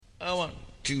I want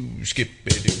to skip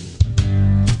it.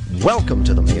 Welcome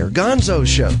to the Mayor Gonzo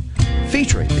Show,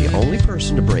 featuring the only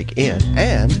person to break in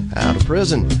and out of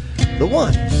prison, the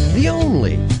one, the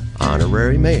only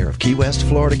honorary mayor of Key West,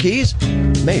 Florida Keys,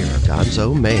 Mayor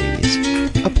Gonzo Mays,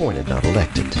 appointed, not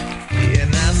elected.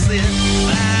 And I said,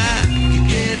 I can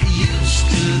get used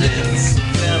to this,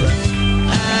 fella.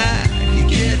 I can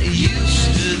get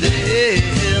used to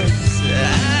this.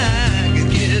 I can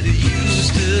get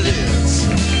used to this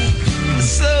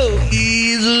so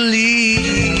easily.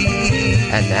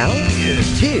 And now,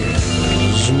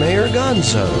 here's Mayor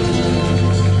Gonzo.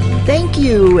 Thank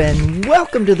you, and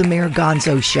welcome to the Mayor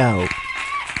Gonzo Show.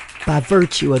 By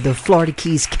virtue of the Florida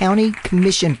Keys County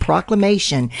Commission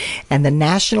Proclamation and the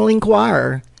National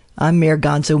Enquirer, I'm Mayor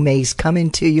Gonzo Mays,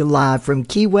 coming to you live from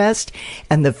Key West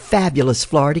and the fabulous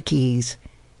Florida Keys.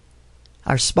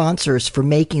 Our sponsors for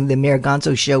making the Mayor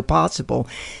Gonzo Show possible: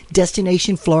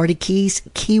 Destination Florida Keys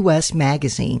Key West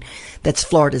Magazine. That's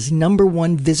Florida's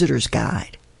 #1 visitors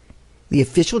guide. The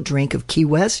official drink of Key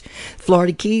West,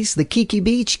 Florida Keys, the Kiki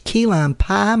Beach Key Lime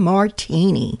Pie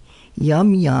Martini.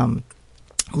 Yum, yum.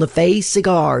 LaFay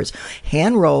Cigars,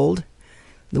 hand-rolled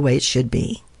the way it should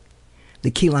be. The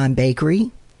Key Lime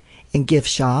Bakery and Gift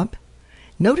Shop.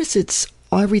 Notice it's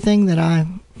everything that I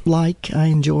like. I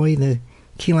enjoy the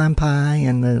Key Lime Pie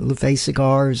and the LaFay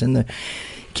Cigars and the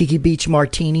Kiki Beach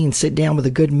Martini, and sit down with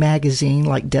a good magazine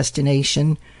like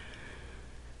Destination.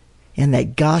 And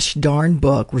that gosh darn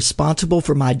book, responsible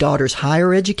for my daughter's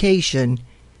higher education,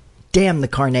 Damn the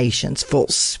Carnations, full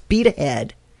speed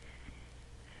ahead.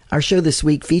 Our show this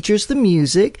week features the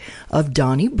music of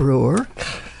Donnie Brewer.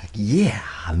 Yeah,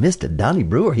 Mr. Donnie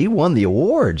Brewer, he won the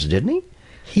awards, didn't he?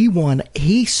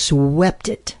 He swept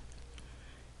it.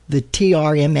 The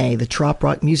TRMA, the Trop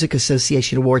Rock Music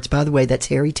Association Awards. By the way, that's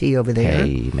Harry T over there.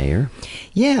 Hey, Mayor.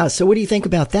 Yeah, so what do you think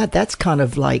about that? That's kind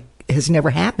of like has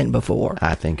never happened before.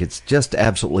 I think it's just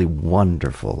absolutely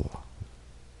wonderful.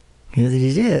 It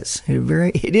is.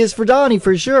 It is for Donnie,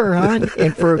 for sure, huh?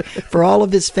 And for all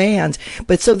of his fans.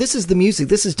 But so this is the music.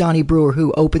 This is Donnie Brewer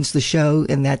who opens the show,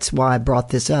 and that's why I brought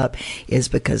this up, is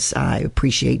because I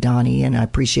appreciate Donnie and I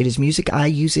appreciate his music. I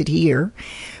use it here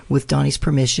with Donnie's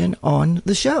permission on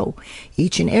the show,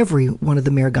 each and every one of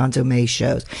the Mayor Gonzo May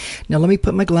shows. Now let me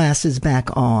put my glasses back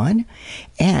on,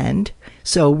 and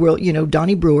so we'll,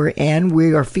 Donnie Brewer, and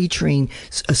we are featuring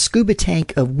a scuba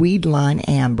tank of Weed Line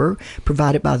Amber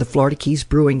provided by the Florida Keys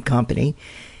Brewing Company.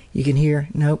 You can hear,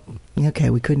 nope, okay,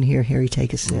 we couldn't hear Harry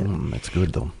take a sip. That's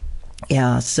good though.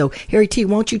 Yeah, so Harry T,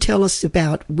 won't you tell us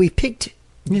about, we picked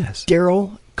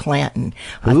Daryl Clanton.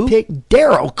 Who? I picked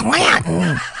Daryl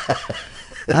Clanton.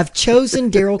 I've chosen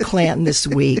Daryl Clanton this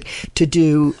week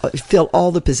to fill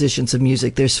all the positions of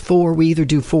music. There's 4. We either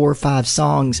do 4 or 5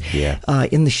 songs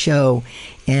in the show.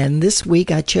 And this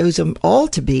week I chose them all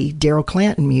to be Daryl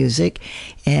Clanton music.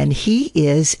 And he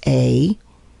is a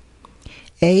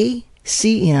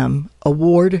ACM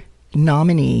Award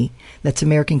nominee. That's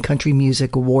American Country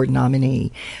Music Award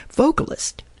nominee.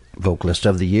 Vocalist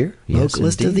of the year. Yes,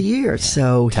 Vocalist indeed. of the year.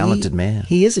 So talented man.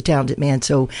 He is a talented man.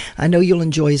 So I know you'll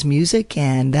enjoy his music,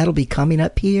 and that'll be coming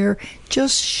up here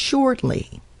just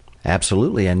shortly.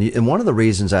 Absolutely. And one of the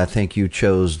reasons I think you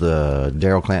chose the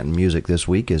Daryl Clanton music this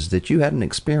week is that you had an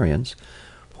experience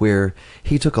where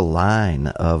he took a line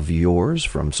of yours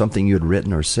from something you had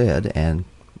written or said and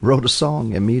wrote a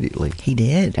song immediately. He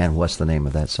did. And what's the name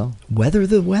of that song? Weather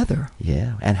the Weather.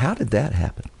 Yeah. And how did that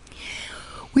happen?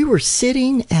 We were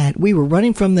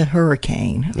running from the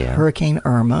hurricane, Hurricane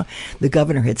Irma. The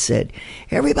governor had said,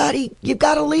 everybody, you've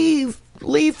got to leave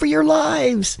for your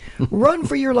lives, run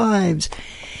for your lives.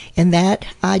 And that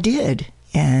I did.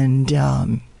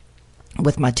 And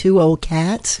with my 2 old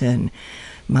cats and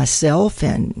myself,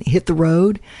 and hit the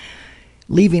road,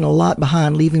 leaving a lot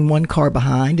behind, leaving 1 car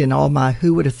behind, and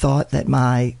who would have thought that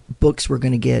my books were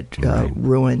going to get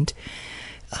ruined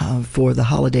for the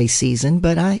holiday season,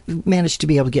 but I managed to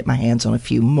be able to get my hands on a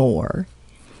few more.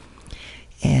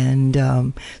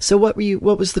 And so what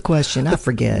was the question? I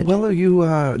forget. Well,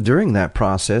 you during that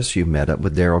process, you met up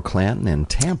with Daryl Clanton in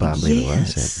Tampa, I believe it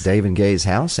was, at Dave and Gay's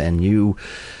house, and you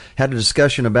had a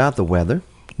discussion about the weather.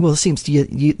 Well, it seems to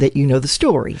you that you know the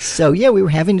story. So, we were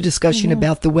having a discussion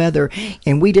about the weather,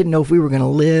 and we didn't know if we were going to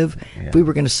live, if we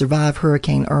were going to survive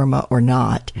Hurricane Irma or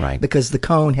not, because the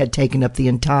cone had taken up the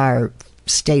entire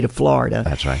state of Florida.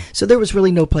 That's right. So there was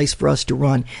really no place for us to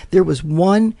run. There was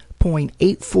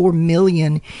 1.84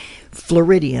 million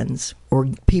Floridians, or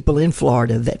people in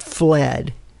Florida, that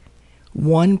fled.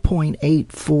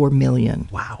 1.84 million.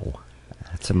 Wow.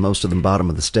 So most of the bottom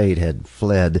of the state had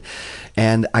fled.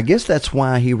 And I guess that's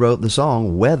why he wrote the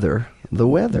song Weather the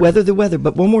Weather. Weather the Weather.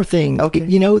 But one more thing. Okay.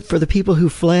 You know, for the people who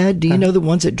fled, do you know the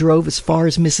ones that drove as far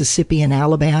as Mississippi and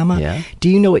Alabama? Yeah. Do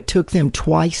you know it took them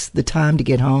twice the time to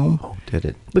get home? Oh, did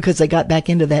it? Because they got back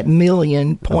into that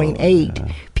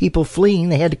 1,000,000.8 people fleeing.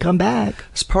 They had to come back.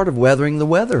 It's part of weathering the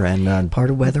weather. And Part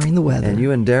of weathering the weather. and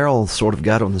you and Daryl sort of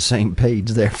got on the same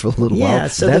page there for a little Yeah, while.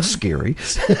 so That's scary.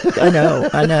 I know.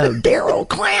 Daryl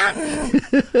Clanton.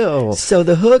 Oh. So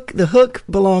the hook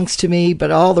belongs to me, but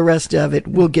all the rest of it,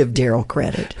 we'll give Daryl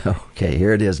credit. Okay,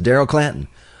 here it is. Daryl Clanton,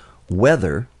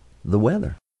 Weather the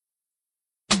Weather.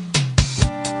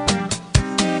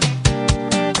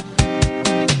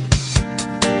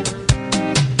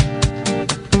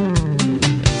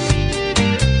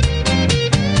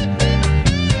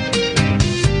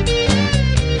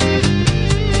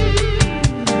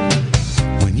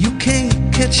 When you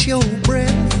can't catch your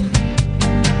breath,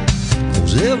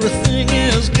 'cause everything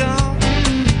is gone,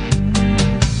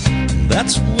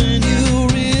 that's when you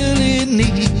really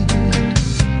need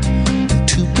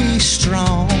to be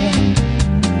strong.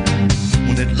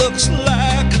 When it looks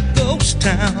like a ghost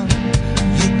town,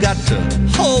 you got to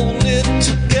hold it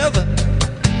together,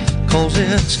 'cause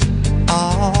it's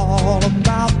all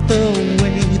about the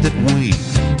way that we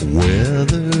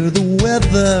weather the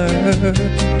weather.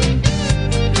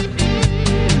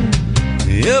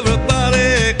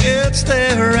 Everybody gets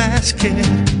their ass kicked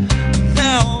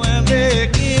now and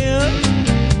again.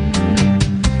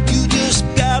 You just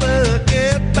gotta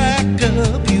get back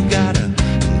up. You gotta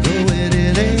go at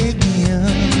it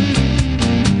again.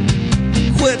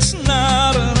 Quit's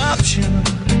not an option.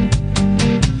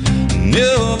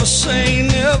 Never say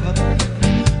never,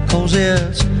 'cause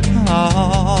it's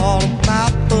all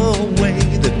about the way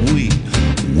that we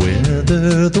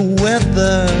weather the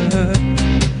weather.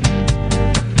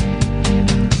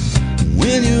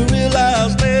 When you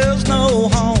realize there's no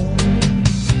home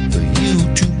for you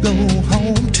to go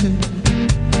home to,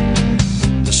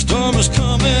 the storm is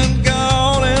coming,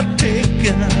 gone and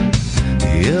taken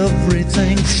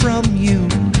everything from you.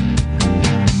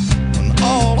 When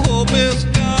all hope is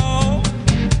gone,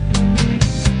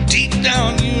 deep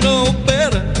down you know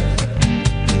better,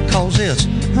 'cause it's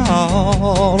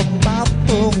all about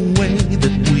the way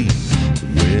that we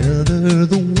weather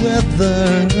the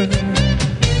weather.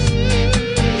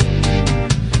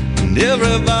 And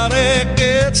everybody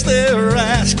gets their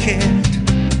ass kicked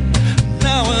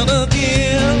now and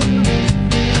again.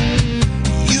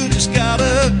 You just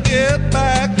gotta get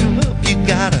back up. You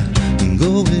gotta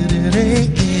go at it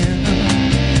again.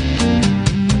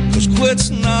 'Cause quit's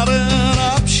not an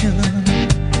option.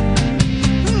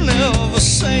 Never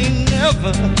say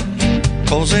never,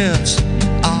 'cause it's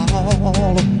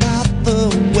all about the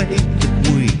way that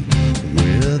we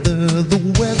weather the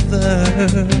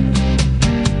weather.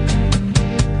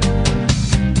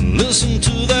 Listen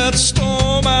to that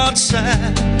storm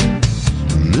outside.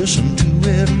 Listen to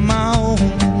it moan.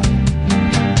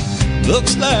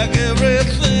 Looks like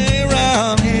everything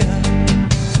around here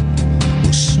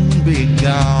will soon be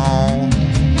gone.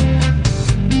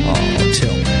 Oh,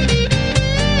 tell me.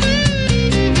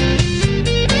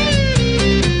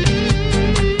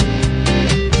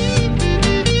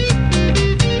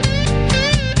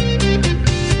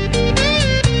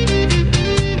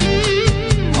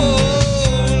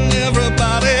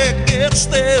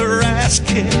 Their ass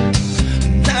kicked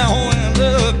now and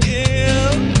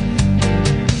again.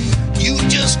 You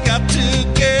just got to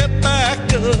get back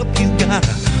up. You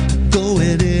gotta go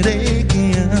at it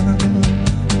again.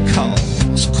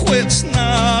 'Cause quit's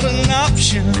not an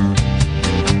option.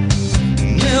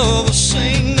 Never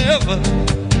say never,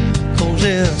 'cause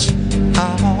it's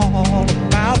all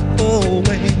about the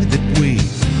way that we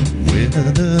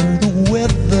weather the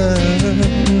weather.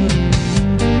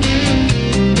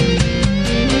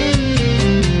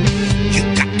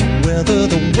 Weather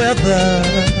the weather.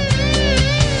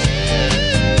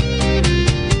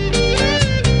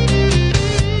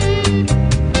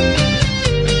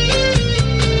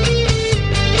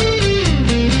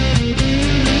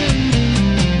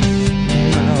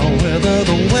 Now weather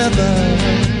the weather.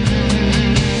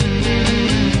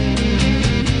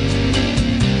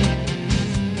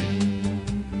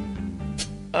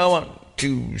 I want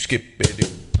to skip it.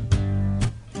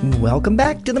 Welcome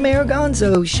back to the Mayor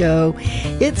Gonzo Show.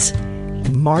 It's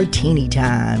martini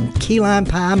time. Key lime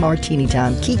pie martini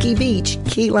time. Kiki Beach,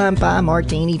 key lime pie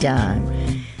martini time.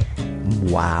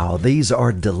 Wow, these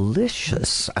are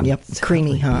delicious. Yep,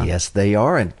 creamy, huh? Yes, they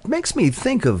are. And it makes me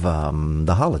think of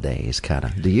the holidays, kind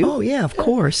of. Do you? Oh, yeah, of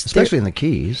course. Especially in the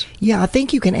Keys. Yeah, I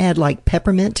think you can add like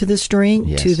peppermint to this drink.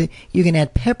 Yes. You can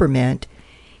add peppermint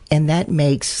and that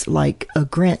makes like a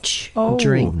Grinch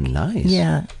drink. Nice.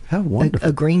 Yeah. How wonderful.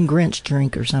 A green Grinch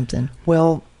drink or something.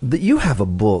 Well, you have a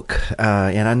book,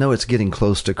 and I know it's getting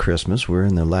close to Christmas. We're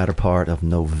in the latter part of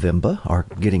November, or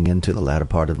getting into the latter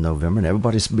part of November, and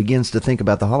everybody begins to think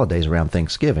about the holidays around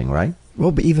Thanksgiving, right?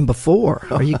 Well, but even before.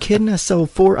 Are you kidding?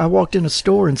 I walked in a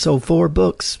store and sold 4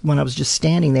 books when I was just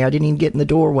standing there. I didn't even get in the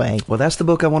doorway. Well, that's the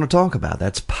book I want to talk about.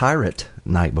 That's Pirate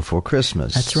Night Before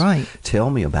Christmas. That's right. Tell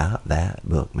me about that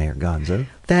book, Mayor Gonzo.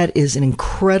 That is an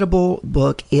incredible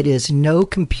book. It is no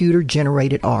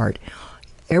computer-generated art.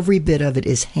 Every bit of it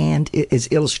is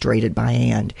illustrated by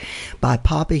hand by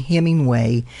Papa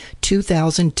Hemingway,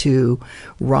 2002,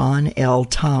 Ron L.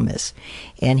 Thomas.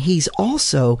 And he's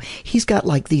got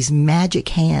like these magic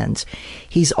hands.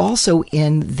 He's also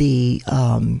in the,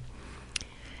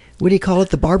 what do you call it?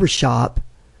 The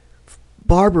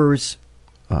barber's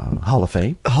Hall of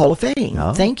Fame. Hall of Fame.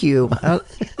 Oh. Thank you.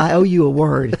 I owe you a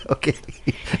word. Okay.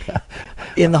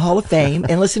 In the Hall of Fame.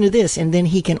 And listen to this. And then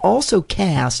he can also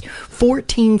cast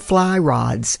 14 fly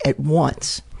rods at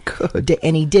once. Good.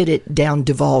 And he did it down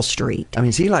Duval Street. I mean,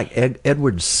 is he like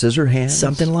Edward Scissorhands?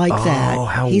 Something like that. Oh,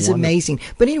 how He's wonderful. amazing.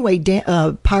 But anyway,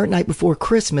 Pirate Night Before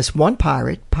Christmas,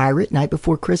 Pirate Night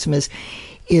Before Christmas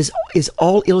is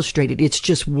all illustrated. It's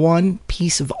just one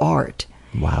piece of art.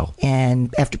 Wow.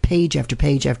 And after page after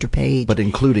page after page. But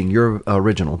including your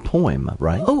original poem,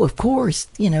 right? Oh, of course.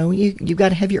 You know, you got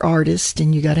to have your artist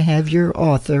and you got to have your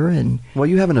author. And Well,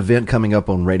 you have an event coming up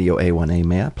on Radio A1A.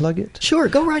 May I plug it? sure,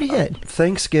 go right ahead.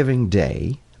 Thanksgiving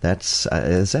Day. That's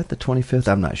is that the 25th?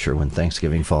 I'm not sure when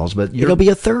Thanksgiving falls, but It'll be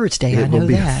a Thursday. I It know will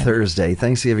be that. a Thursday,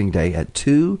 Thanksgiving Day at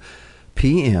 2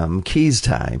 p.m. Keys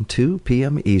time, 2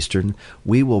 p.m. Eastern.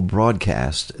 We will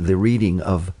broadcast the reading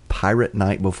of Pirate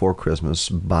Night Before Christmas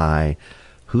by,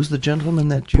 who's the gentleman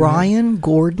that you Brian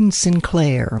Gordon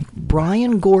Sinclair.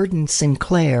 Brian Gordon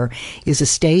Sinclair is a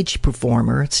stage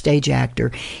performer, stage actor,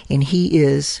 and he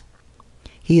is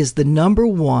the number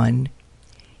one.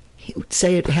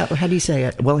 Say it. How do you say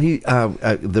it? Well,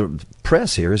 the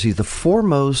press here is he's the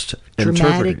foremost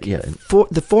Dramatic, interpreter.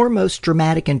 the foremost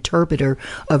dramatic interpreter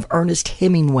of Ernest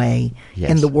Hemingway Yes.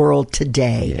 in the world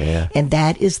today. Yeah. And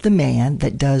that is the man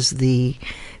that does the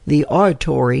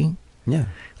oratory Yeah.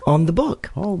 on the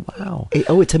book. Oh, wow.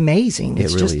 It's amazing. It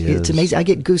It's really It's is. amazing. I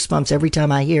get goosebumps every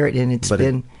time I hear it, and it's But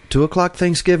been. at 2 o'clock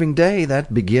Thanksgiving Day,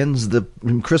 that begins the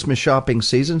Christmas shopping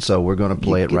season, so we're going to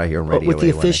play it right here on Radio with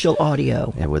the A1A. official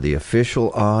audio. And with the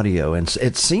official audio. And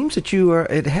it seems that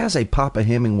it has a Papa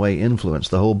Hemingway influence,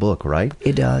 the whole book, right?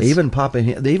 It does. Even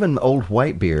Old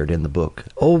Whitebeard in the book.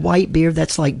 Old Whitebeard,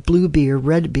 that's like Bluebeard,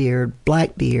 Redbeard,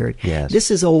 Blackbeard. Yes.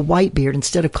 This is Old Whitebeard.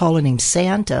 Instead of calling him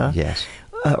Santa, Yes.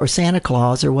 or Santa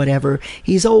Claus or whatever,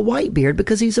 he's Old Whitebeard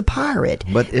because he's a pirate.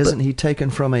 But isn't he taken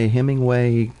from a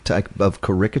Hemingway type of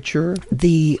caricature?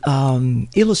 The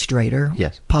illustrator,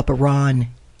 Yes. Papa Ron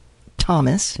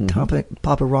Thomas,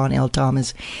 Papa Ron L.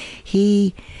 Thomas,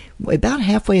 he, about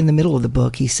halfway in the middle of the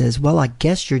book, he says, "Well, I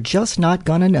guess you're just not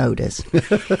going to notice."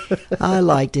 I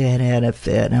liked it, had a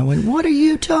fit. And I went, "What are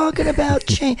you talking about?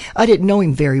 I didn't know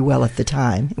him very well at the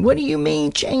time. "What do you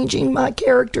mean changing my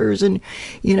characters and,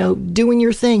 doing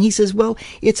your thing?" He says, "Well,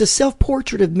 it's a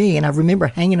self-portrait of me." And I remember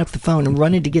hanging up the phone and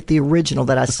running to get the original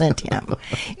that I sent him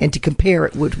and to compare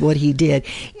it with what he did.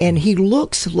 And he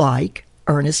looks like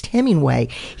Ernest Hemingway.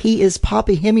 He is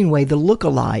Papa Hemingway, the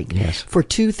look-alike, Yes. for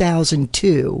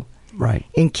 2002. Right.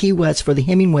 In Key West for the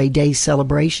Hemingway Day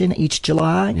celebration each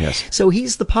July. Yes. So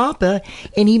he's the Papa,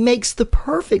 and he makes the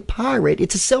perfect pirate.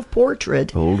 It's a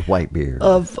self-portrait Old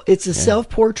Whitebeard. it's a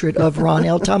self-portrait of Ron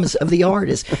L. Thomas, of the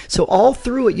artist. So all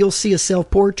through it, you'll see a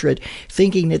self-portrait,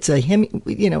 thinking it's a him.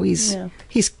 He's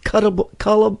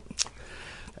cuttable.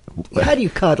 How do you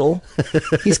cuddle?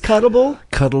 He's cuttable.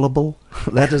 Cuddleable.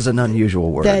 That is an unusual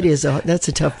word. That's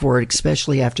a tough word,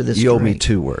 especially after this. You owe me drink.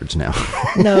 2 words now.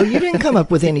 No, you didn't come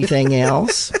up with anything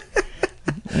else.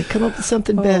 I come up with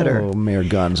something better. Oh, Mayor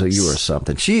Gonzo, you are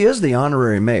something. She is the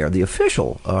honorary mayor, the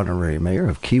official honorary mayor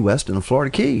of Key West and the Florida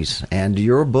Keys. And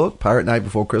your book, Pirate Night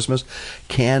Before Christmas,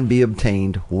 can be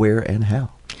obtained where and how?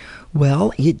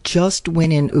 Well, it just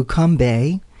went in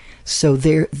Ucumbe, so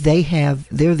they're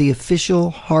the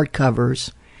official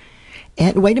hardcovers.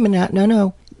 And wait a minute,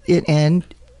 no, and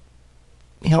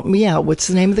help me out. What's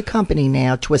the name of the company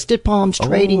now?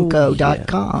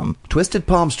 TwistedPalmsTradingCo.com.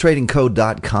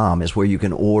 TwistedPalmsTradingCo.com is where you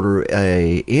can order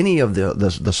any of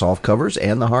the soft covers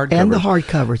and the hard covers. And the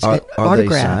hardcovers, Are autographed.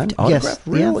 they signed? Yes, Autographed?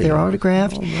 Really? yeah, they're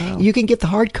autographed. Oh, wow. You can get the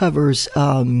hardcovers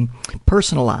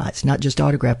personalized, not just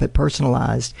autographed, but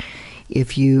personalized.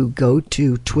 If you go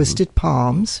to Twisted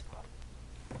Palms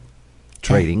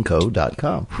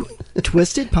TwistedPalmsTradingCo.com.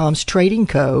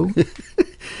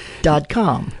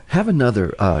 TwistedPalmsTradingCo.com. Have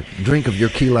another drink of your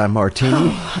key lime martini.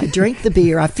 Oh, I drink the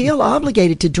beer. I feel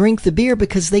obligated to drink the beer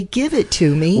because they give it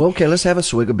to me. Well, okay, let's have a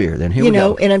swig of beer then. Here you we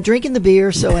know, go. and I'm drinking the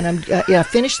beer. So, and I'm I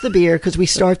finished the beer because we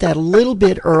start that a little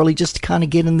bit early just to kind of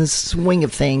get in the swing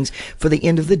of things for the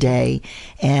end of the day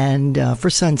and for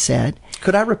sunset.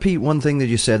 Could I repeat one thing that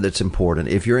you said that's important?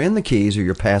 If you're in the Keys or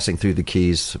you're passing through the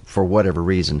Keys for whatever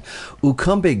reason,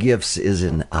 Ucumbe Gifts is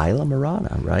in Isla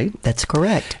Marana, right? That's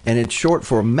correct. And it's short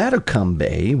for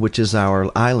Matucumbe, which is our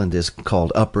island is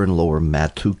called Upper and Lower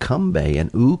Matucumbe.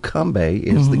 And Ucumbe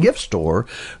is the gift store.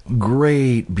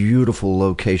 Great, beautiful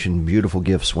location, beautiful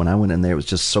gifts. When I went in there, it was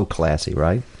just so classy,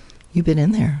 right? You've been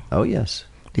in there. Oh, yes.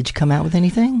 Did you come out with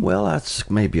anything? Well, that's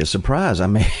maybe a surprise. I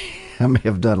may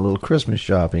have done a little Christmas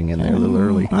shopping in there a little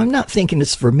early. I'm not thinking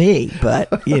it's for me,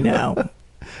 but, you know.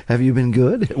 Have you been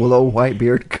good? Will old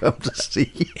Whitebeard come to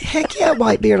see you? Heck yeah,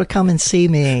 Whitebeard will come and see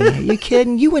me. You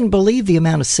kidding? You wouldn't believe the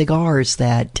amount of cigars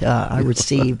that I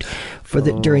received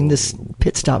during this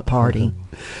pit stop party.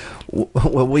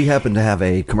 Well, we happen to have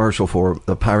a commercial for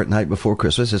the Pirate Night Before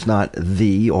Christmas. It's not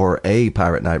the or a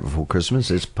Pirate Night Before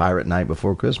Christmas. It's Pirate Night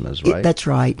Before Christmas, right? That's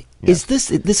right. Yeah. Is this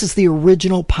is the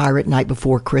original Pirate Night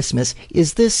Before Christmas?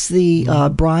 Is this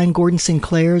the Brian Gordon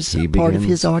Sinclair's part of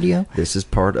his audio? This is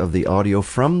part of the audio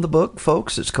from the book,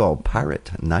 folks. It's called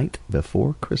Pirate Night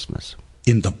Before Christmas.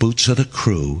 In the boots of the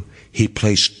crew, he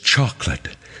placed chocolate,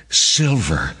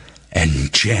 silver,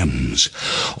 and gems,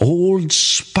 old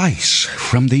spice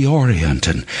from the Orient,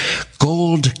 and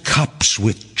gold cups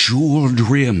with jeweled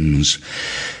rims,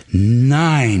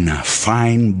 9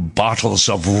 fine bottles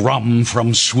of rum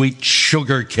from sweet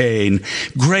sugar cane,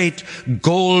 great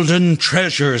golden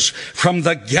treasures from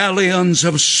the galleons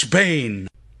of Spain.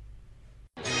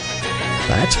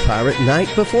 That's Pirate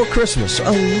Night Before Christmas,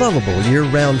 a lovable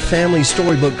year-round family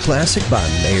storybook classic by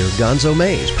Mayor Gonzo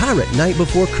Mays. Pirate Night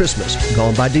Before Christmas,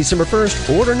 gone by December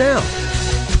 1st. Order now.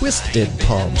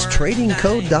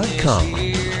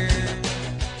 TwistedPalmsTradingCo.com.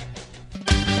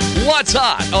 What's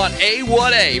hot on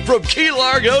A1A from Key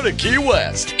Largo to Key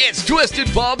West? It's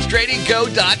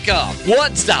TwistedPalmsTradingCo.com.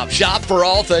 One-stop shop for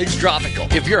all things tropical.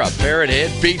 If you're a Parrot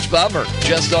Head beach bummer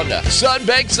just on the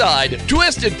Sunbank side,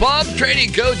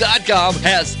 TwistedPalmsTradingCo.com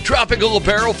has tropical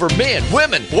apparel for men,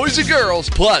 women, boys, and girls,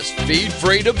 plus Feed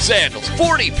Freedom sandals.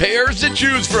 40 pairs to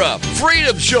choose from.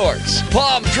 Freedom shorts,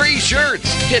 palm tree shirts.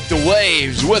 Hit the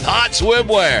waves with hot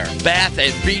swimwear, bath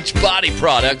and beach body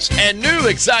products, and new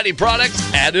exciting products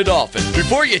added often.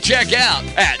 Before you check out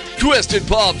at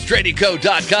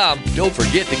TwistedPalmsTradingCo.com, don't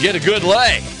forget to get a good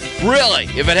lay. Really,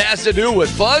 if it has to do with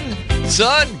fun,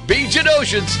 sun, beach, and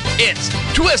oceans, it's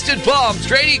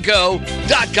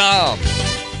TwistedPalmsTradingCo.com.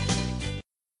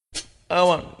 I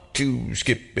want to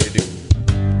skip it.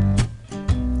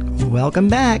 Welcome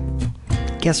back.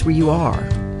 Guess where you are?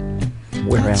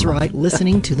 That's right,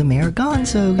 listening to the Mayor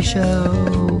Gonzo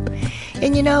Show.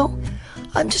 And you know,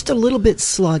 I'm just a little bit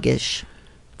sluggish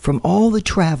from all the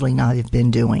traveling I've been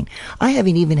doing. I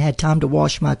haven't even had time to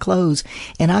wash my clothes,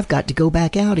 and I've got to go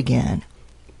back out again.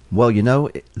 Well, you know,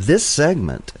 this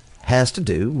segment has to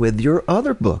do with your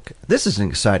other book. This is an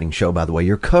exciting show, by the way.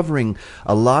 You're covering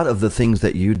a lot of the things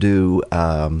that you do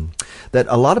that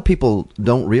a lot of people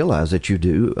don't realize that you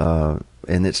do,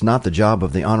 and it's not the job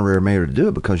of the honorary mayor to do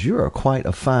it because you're quite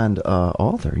a fine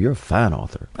author. You're a fine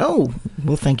author. Oh,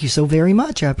 well, thank you so very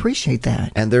much. I appreciate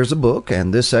that. And there's a book,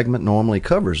 and this segment normally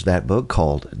covers that book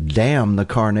called Damn the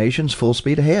Carnations, Full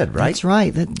Speed Ahead, right? That's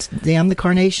right. That's Damn the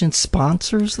Carnations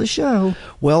sponsors the show.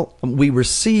 Well, we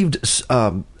received...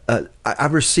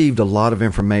 I've received a lot of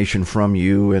information from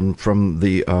you and from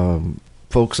the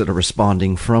folks that are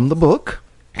responding from the book.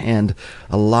 And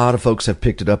a lot of folks have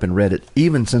picked it up and read it,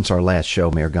 even since our last show,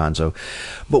 Mayor Gonzo.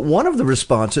 But one of the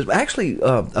responses, actually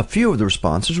a few of the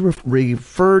responses,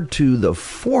 referred to the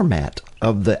format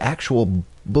of the actual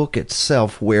book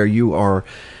itself, where you are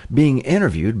being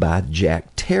interviewed by Jack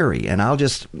Terry. And I'll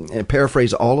just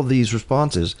paraphrase all of these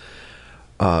responses.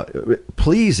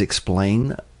 Please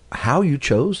explain how you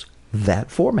chose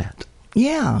that format.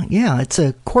 Yeah, it's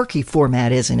a quirky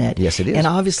format, isn't it? Yes, it is. And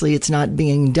obviously it's not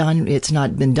been done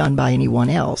by anyone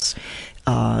else.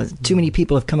 Too many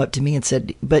people have come up to me and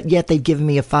said, but yet they've given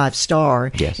me a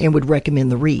 5-star and would recommend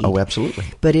the read. Oh, absolutely.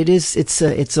 But it's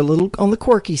a little on the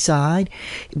quirky side,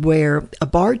 where a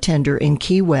bartender in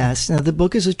Key West, now the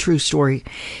book is a true story,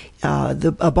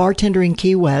 a bartender in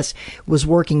Key West was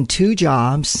working 2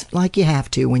 jobs, like you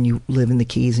have to when you live in the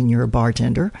Keys and you're a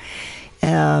bartender.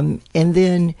 And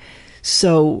then,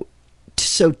 so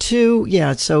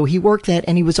he worked that,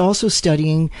 and he was also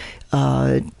studying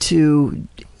to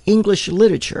English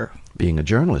literature. Being a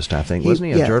journalist, I think,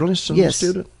 wasn't he? A journalism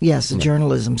student? Yes, a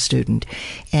journalism student.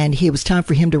 And it was time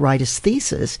for him to write his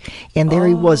thesis. And there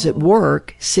he was at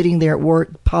work, sitting there at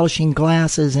work, polishing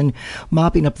glasses and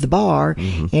mopping up the bar.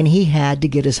 And he had to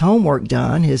get his homework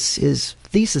done, his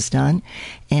thesis done.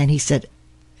 And he said,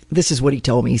 this is what he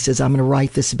told me. He says, I'm going to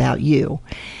write this about you.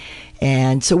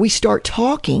 And so we start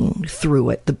talking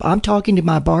through it. I'm talking to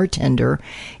my bartender,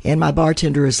 and my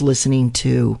bartender is listening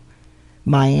to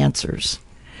my answers.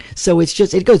 So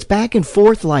it goes back and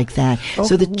forth like that. Oh,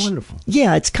 so wonderful.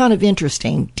 Yeah, it's kind of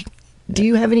interesting. Do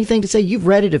you have anything to say? You've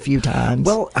read it a few times.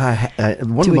 Well, one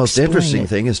of the most interesting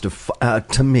thing is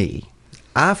to me,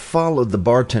 I followed the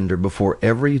bartender before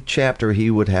every chapter. He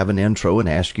would have an intro and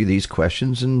ask you these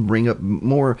questions and bring up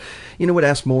more, would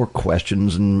ask more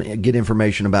questions and get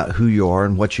information about who you are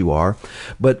and what you are.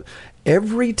 But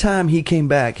every time he came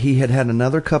back, he had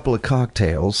another couple of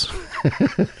cocktails.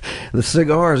 The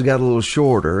cigars got a little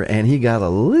shorter, and he got a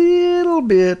little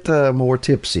bit more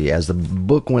tipsy as the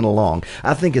book went along.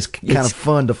 I think it's kind of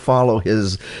fun to follow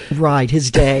his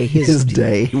day, his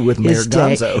day with Mayor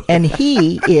Gonzo. And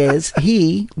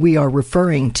we are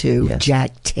referring to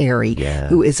Jack Terry,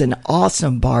 who is an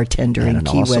awesome bartender in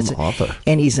Key West, author.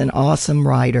 And he's an awesome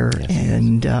writer,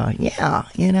 and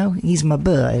he's my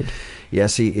bud.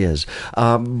 Yes, he is.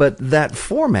 But that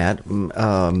format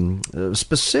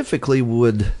specifically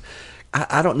would,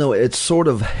 I don't know, it sort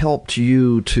of helped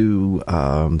you to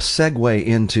segue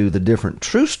into the different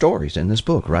true stories in this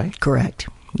book, right? Correct.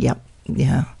 Yep.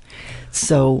 Yeah.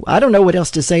 So I don't know what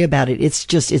else to say about it.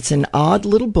 It's an odd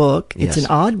little book. It's an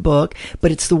odd book, but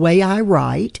it's the way I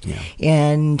write. Yeah.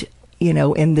 And,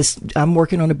 I'm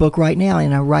working on a book right now,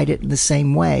 and I write it in the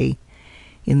same way,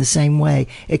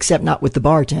 except not with the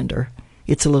bartender.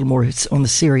 It's a little more on the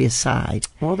serious side.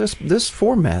 Well, this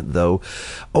format, though,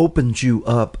 opens you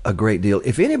up a great deal.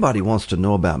 If anybody wants to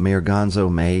know about Mayor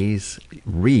Gonzo Mays,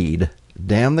 read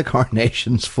Damn the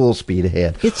Carnations, Full Speed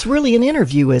Ahead. It's really an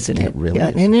interview, isn't it? It really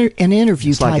is. An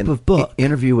interview type of book.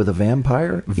 Interview with a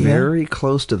vampire? Very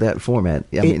close to that format.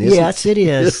 Yes, it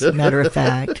is. Matter of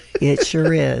fact, it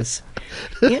sure is.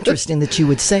 Interesting that you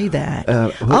would say that.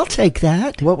 I'll take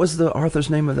that. What was the author's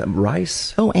name of that?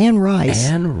 Rice? Oh, Anne Rice.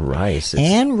 Anne Rice.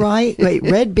 Anne Rice. Wait,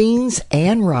 red beans,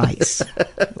 Anne Rice.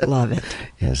 Love it.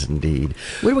 Yes, indeed.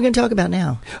 What are we going to talk about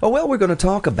now? Oh, well, we're going to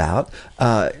talk about,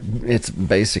 it's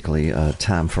basically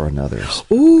Time for Another's.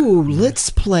 Ooh, let's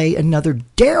play another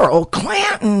Daryl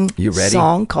Clanton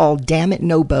song called Damn It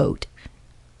No Boat.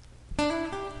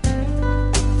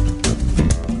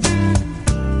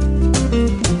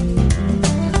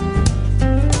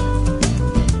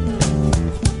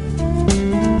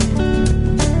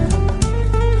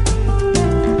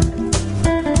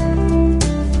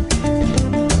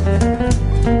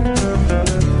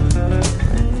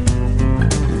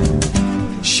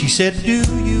 She said, do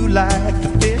you like to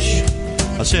fish?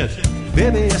 I said,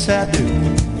 baby, yes I do.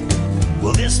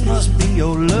 Well, this must be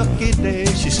your lucky day.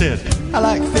 She said, I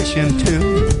like fishing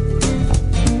too.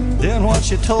 Then what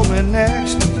she told me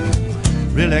next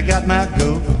really got my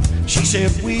goat. She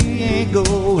said, we ain't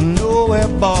going nowhere,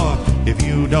 boy, if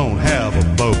you don't have a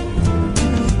boat.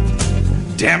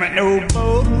 Damn it, no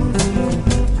boat.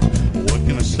 What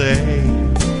can I say?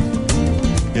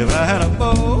 If I had a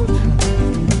boat,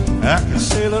 I could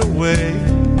sail it away,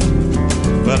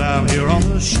 but I'm here on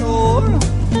the shore,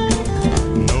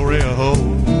 no real hope.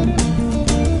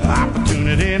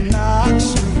 Opportunity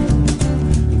knocks,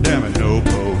 damn it, no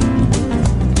boat.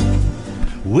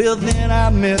 Well, then I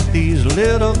met these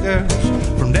little girls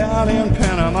from down in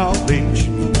Panama Beach.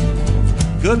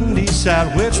 Couldn't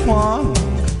decide which one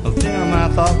of them I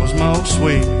thought was most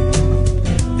sweet.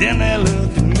 Then they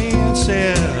looked at me and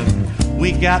said,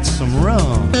 we got some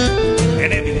rum,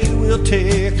 and if you will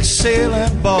take a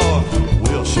sailing, boy,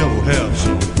 we'll sure have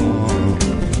some fun.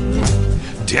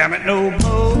 Damn it, no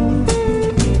boat.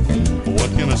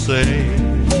 What can I say?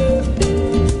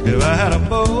 If I had a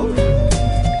boat,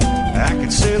 I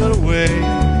could sail it away,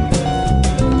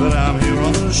 but I'm here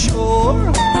on the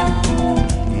shore,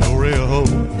 no real hope.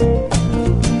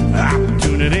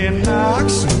 Opportunity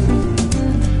knocks,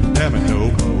 damn it,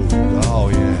 no boat. Oh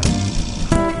yeah.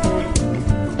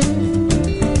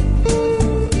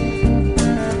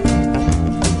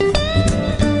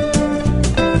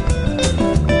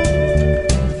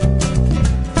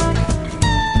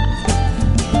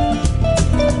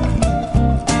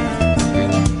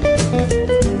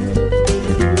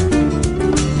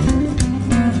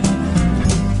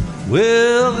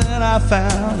 Well, then I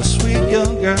found a sweet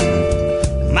young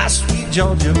girl, my sweet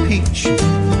Georgia peach.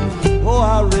 Oh,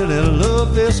 I really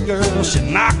love this girl. She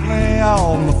knocked me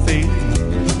off my feet.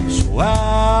 So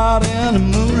Out in the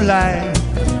moonlight,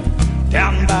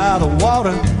 down by the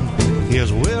water,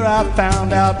 here's where I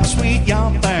found out my sweet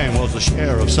young thing was the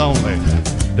sheriff's only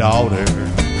daughter.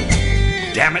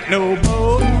 Damn it, no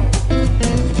boat,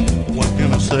 what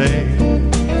can I say?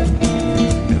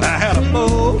 If I had a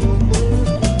boat,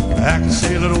 I could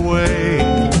sail it away.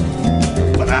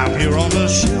 But I'm here on the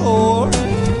shore,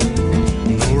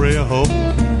 no real hope.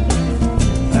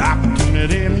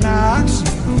 Opportunity knocks,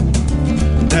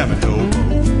 damn it, no boat.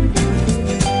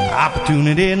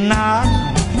 Opportunity knocks,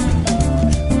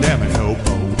 damn it, no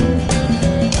boat.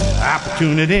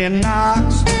 Opportunity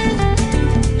knocks,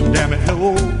 damn it,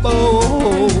 no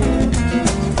boat.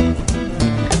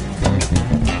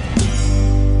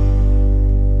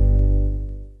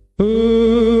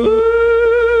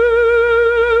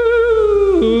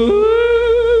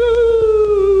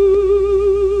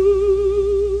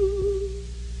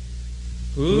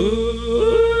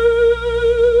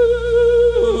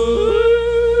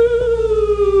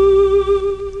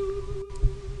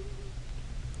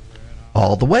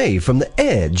 All the way from the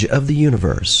edge of the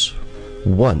universe,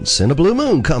 once in a blue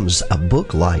moon comes a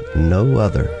book like no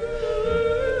other.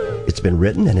 It's been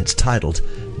written and it's titled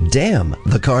Damn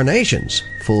the Carnations,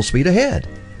 Full Speed Ahead.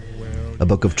 A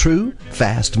book of true,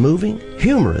 fast-moving,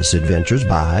 humorous adventures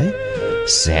by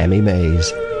Sammy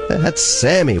Mays. That's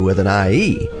Sammy with an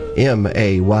I-E,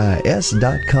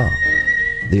 MAYS.com.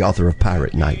 The author of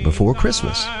Pirate Night Before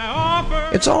Christmas.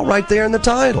 It's all right there in the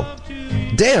title.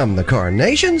 Damn the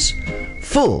Carnations,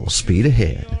 Full Speed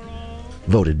Ahead.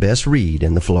 Voted best read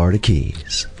in the Florida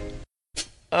Keys.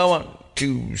 I want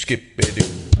to skip it.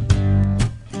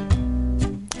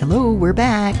 Hello, we're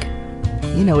back.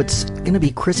 You know, it's going to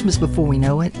be Christmas before we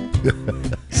know it.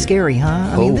 Scary,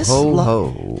 huh? I mean, this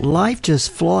life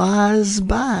just flies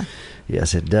by.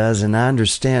 Yes, it does. And I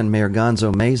understand, Mayor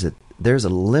Gonzo Mays, that there's a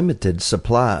limited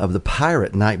supply of the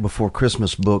Pirate Night Before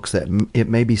Christmas books that it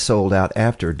may be sold out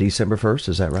after December 1st.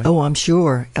 Is that right? Oh, I'm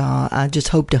sure. I just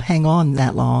hope to hang on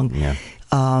that long. Yeah.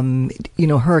 You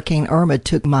know, Hurricane Irma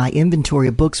took my inventory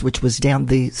of books, which was down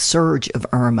the surge of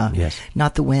Irma, yes,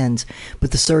 not the winds,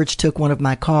 but the surge took one of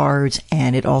my cards,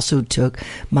 and it also took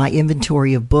my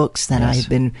inventory of books that I have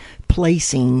been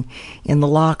placing in the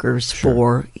lockers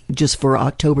for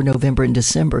October, November, and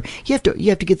December. You have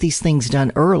to get these things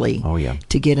done early. Oh, yeah.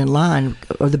 To get in line,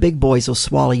 or the big boys will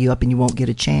swallow you up and you won't get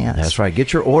a chance. That's right.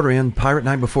 Get your order in, Pirate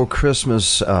Night Before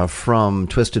Christmas, from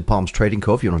Twisted Palms Trading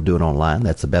Co. If you want to do it online,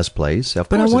 that's the best place. Of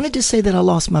but course I wanted to say that I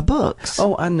lost my books.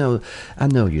 Oh, I know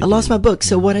you. I lost my books.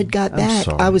 So what I got back,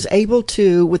 I was able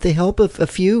to, with the help of a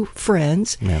few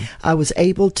friends, I was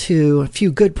able to, a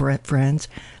few good friends,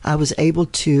 I was able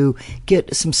to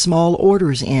get some small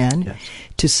orders in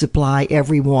to supply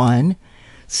everyone.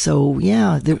 So,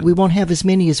 yeah, we won't have as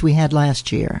many as we had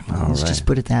last year. Let's just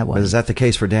put it that way. But is that the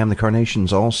case for Damn the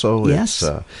Carnations also? Yes.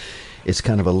 It's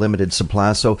kind of a limited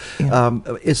supply. So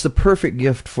it's the perfect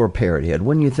gift for a parrot head.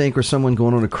 Wouldn't you think, or someone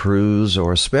going on a cruise,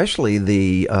 or especially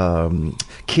the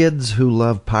kids who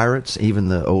love pirates, even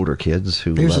the older kids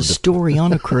who There's a story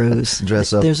on a cruise.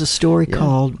 Dress up. There's a story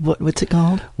called, what's it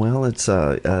called? Well, it's,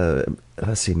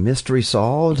 let's see, Mystery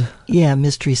Solved? Yeah,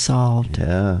 Mystery Solved.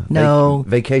 Yeah. No.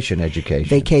 Vacation Education.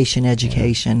 Vacation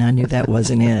Education. Yeah. I knew that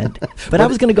wasn't it. But I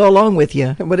was going to go along with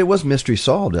you. But it was Mystery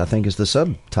Solved, I think, is the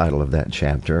subtitle of that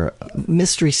chapter.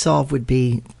 Mystery Solved would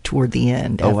be toward the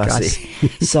end. Oh, after I see.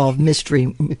 Solved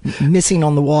mystery, missing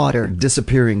on the water.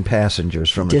 Disappearing passengers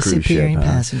from a cruise ship. Disappearing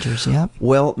passengers, yep.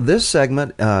 Well, this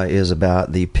segment is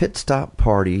about the Pit Stop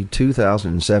Party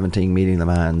 2017 Meeting the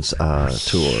Minds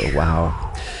tour.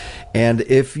 Wow. And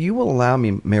if you will allow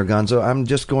me, Mayor Gonzo, I'm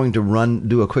just going to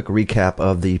do a quick recap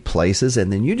of the places,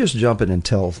 and then you just jump in and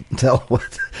tell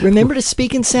what. Remember to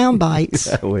speak in sound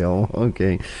bites. I will.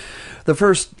 Okay. The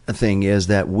first thing is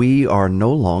that we are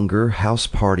no longer house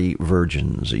party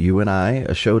virgins. You and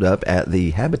I showed up at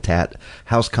the Habitat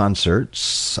House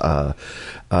Concerts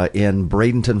in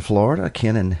Bradenton, Florida,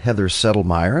 Ken and Heather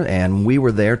Settlemyer, and we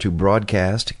were there to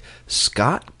broadcast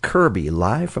Scott Kirby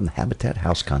live from the Habitat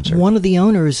House Concert. One of the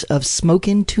owners of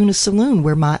Smokin' Tuna Saloon,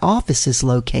 where my office is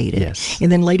located. Yes.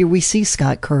 And then later we see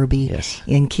Scott Kirby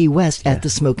in Key West at the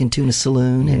Smokin' Tuna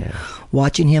Saloon, and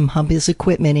watching him hump his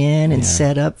equipment in and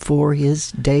set up for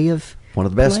his day of one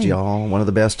of the best, play. y'all. One of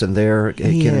the best, and there,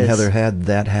 Ken and Heather had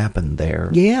that happen there.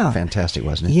 Yeah. Fantastic,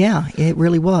 wasn't it? Yeah, it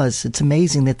really was. It's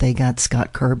amazing that they got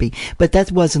Scott Kirby. But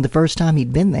that wasn't the first time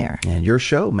he'd been there. And your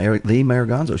show, the Mayor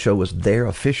Gonzo Show, was there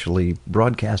officially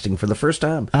broadcasting for the first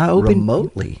time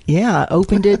remotely. Yeah, I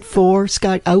opened it for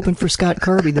Scott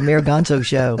Kirby, the Mayor Gonzo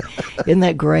Show. Isn't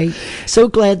that great? So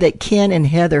glad that Ken and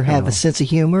Heather have a sense of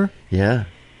humor. Yeah.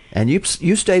 And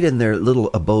you stayed in their little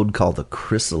abode called the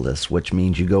Chrysalis, which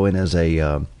means you go in as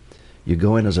a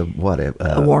what?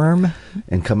 A worm?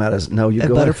 And come out as a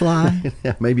butterfly?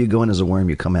 Maybe you go in as a worm,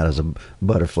 you come out as a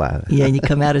butterfly. Yeah, and you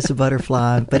come out as a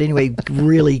butterfly. But anyway,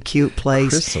 really cute place.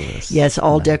 Chrysalis. Yes,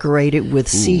 all decorated with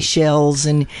seashells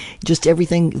and just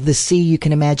everything, the sea you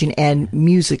can imagine, and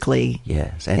musically.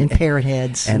 Yes. And parrot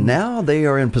heads. And now they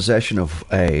are in possession of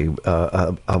a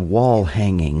wall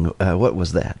hanging. What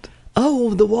was that?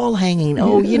 Oh, the wall hanging.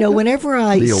 Oh, whenever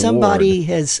somebody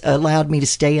has allowed me to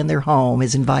stay in their home,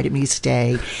 has invited me to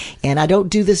stay, and I don't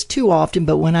do this too often,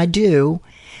 but when I do,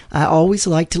 I always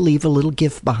like to leave a little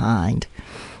gift behind.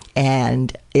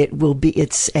 And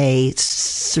it's a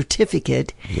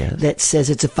certificate that says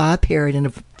it's a 5-parrot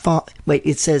and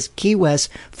it says Key West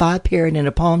 5-parrot and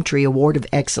a palm tree award of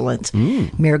excellence.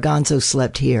 Mayor Gonzo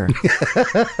slept here.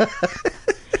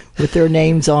 With their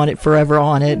names on it, forever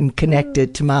on it, and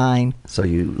connected to mine. So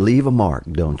you leave a mark,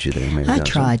 don't you, there, Mary I Gonzo?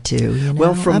 try to.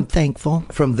 Well, I'm thankful.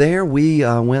 From there, we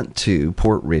went to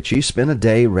Port Richey, spent a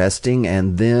day resting,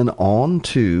 and then on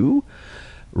to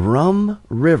Rum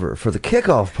River for the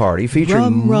kickoff party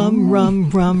featuring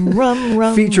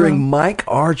featuring Mike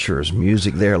Archer's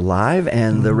music there live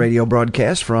and the radio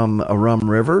broadcast from Rum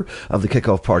River of the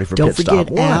kickoff party for Don't Pit Stop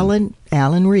forget 1.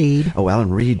 Alan Reed. Oh,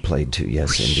 Alan Reed played too.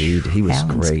 Yes, indeed. He was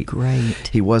Alan's great.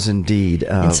 He was indeed.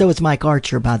 And so is Mike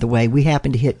Archer, by the way. We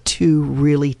happened to hit 2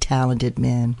 really talented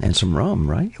men. And some rum,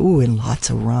 right? Ooh, and lots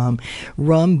of rum.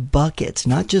 Rum buckets,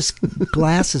 not just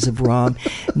glasses of rum,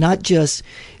 not just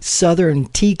Southern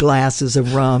tea glasses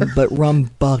of rum, but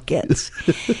rum buckets.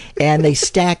 And they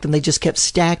stacked them. They just kept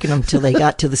stacking them till they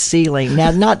got to the ceiling.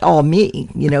 Now, not all me.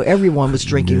 Everyone was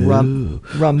drinking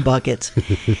rum buckets.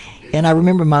 And I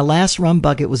remember my last rum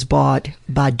bucket was bought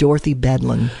by Dorothy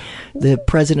Bedlin, the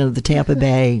president of the Tampa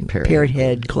Bay Parrot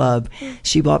Head Club.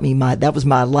 She bought me that was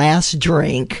my last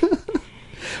drink.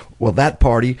 Well, that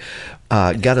party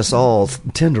got us all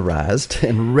tenderized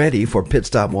and ready for Pit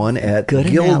Stop 1 at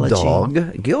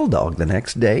Gildog the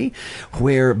next day,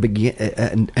 where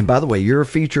and by the way, your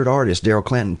featured artist, Daryl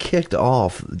Clanton, kicked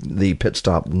off the Pit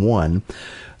Stop 1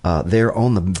 there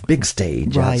on the big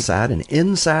stage outside, and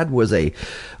inside was a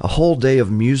whole day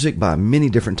of music by many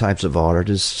different types of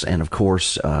artists, and of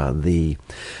course the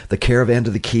Caravan to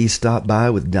the Key stopped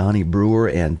by with Donnie Brewer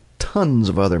and tons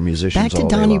of other musicians. Back to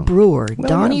Donnie Brewer.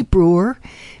 Donnie Brewer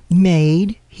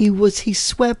he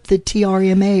swept the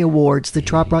TRMA awards, the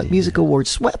Trop Rock Music Awards,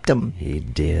 swept them. He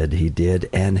did,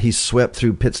 and he swept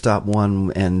through Pit Stop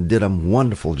 1 and did a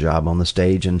wonderful job on the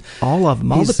stage, and all of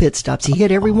them, all the pit stops, he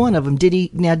hit every one of them. Did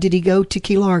he go to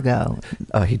Key Largo?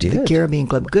 He did. The Caribbean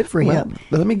Club, good for him.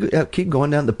 But let me keep going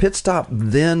down. The Pit Stop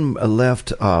then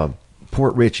left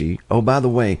Port Richey. Oh, by the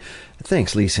way,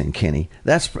 thanks, Lisa and Kenny.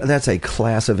 That's a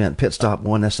class event, Pit Stop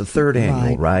 1. That's the 3rd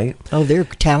annual, right? Oh, they're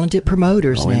talented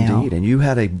promoters now. Indeed. And you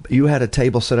had a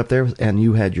table set up there, and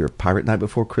you had your Pirate Night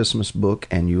Before Christmas book,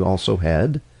 and you also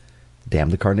had Damn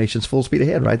the Carnations Full Speed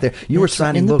Ahead right there. You were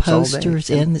signing books all day.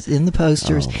 In the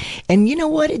posters. And you know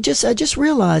what? I just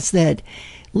realized that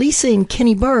Lisa and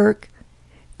Kenny Burke,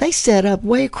 they set up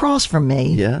way across from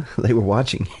me. Yeah, they were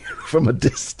watching from a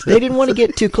distance. They didn't want to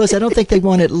get too close. I don't think they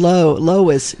wanted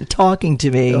Lois talking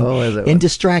to me and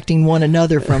distracting one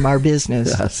another from our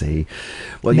business. I see.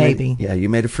 Well, maybe. You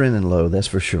made a friend in Lo, that's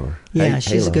for sure. Yeah,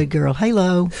 she's a good girl. Hey,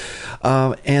 Lo.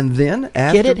 And then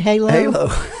after... Get it, Halo?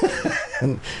 Halo.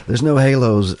 There's no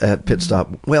halos at Pit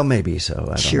Stop. Well, maybe so.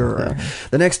 I don't know.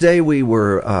 The next day, we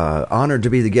were honored to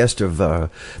be the guest of the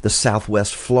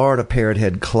Southwest Florida Parrot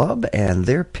Head Club and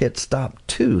their Pit Stop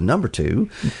 2, number 2.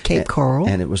 Cape Coral.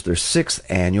 And it was their 6th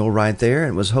annual right there.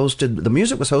 And the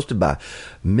music was hosted by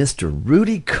Mr.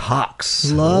 Rudy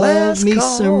Cox. Love me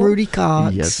some Rudy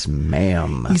Cox. Yes,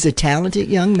 ma'am. He's a talented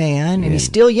young man, and he's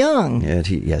still young.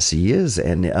 Yes, he is.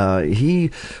 And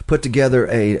he put together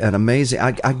an amazing,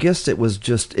 I guess it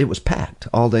was packed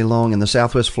all day long in the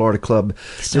Southwest Florida Club.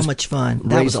 So much fun.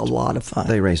 That was a lot of fun.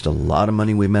 They raised a lot of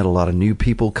money. We met a lot of new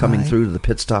people coming through to the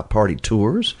Pit Stop Party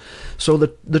tours. So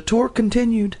the tour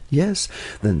continued. Yes.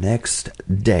 The next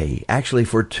day, actually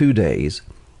for 2 days,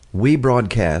 we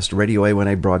broadcast, Radio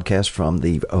A1A broadcast from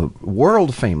the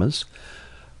world famous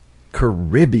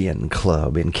Caribbean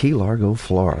Club in Key Largo,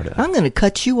 Florida. I'm going to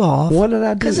cut you off. What did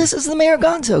I do? Because this is the Mayor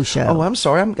Gonzo show. Oh, I'm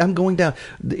sorry. I'm going down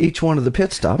each one of the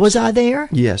pit stops. Was I there?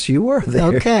 Yes, you were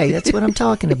there. Okay, that's what I'm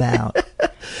talking about.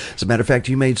 As a matter of fact,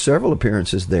 you made several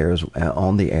appearances there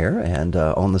on the air and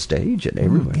on the stage and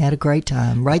everywhere. Had a great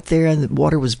time. Right there, and the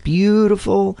water was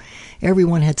beautiful.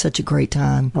 Everyone had such a great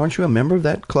time. Aren't you a member of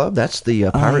that club? That's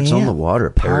the Pirates on the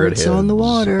Water. Pirates on the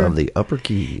Water. Of the Upper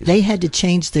Keys. They had to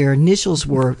change their initials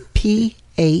were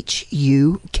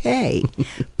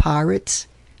Pirates,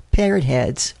 Parrot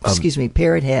Heads.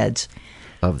 Parrot Heads.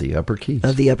 Of the Upper Keys.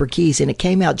 Of the Upper Keys. And it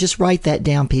came out, just write that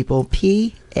down, people.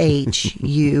 PHUK.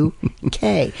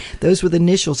 Those were the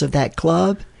initials of that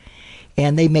club.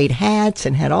 And they made hats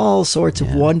and had all sorts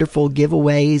of wonderful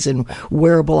giveaways and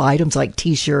wearable items like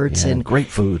T-shirts. And great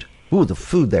food. Ooh, the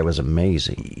food there was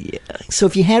amazing. Yeah. So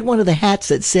if you had one of the hats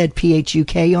that said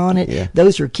PHUK on it,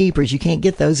 those are keepers. You can't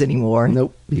get those anymore.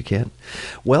 Nope, you can't.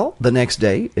 Well, the next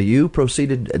day, you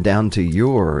proceeded down to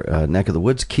your neck of the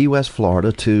woods, Key West,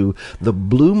 Florida, to the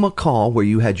Blue Macaw, where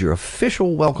you had your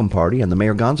official welcome party and the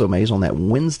Mayor Gonzo Maze on that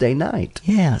Wednesday night.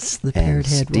 Yes, the Parrot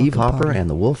Head Steve welcome Hopper party. and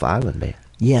the Wolf Island Band.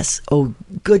 Yes. Oh,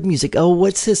 good music. Oh,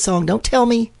 what's his song? Don't tell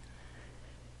me.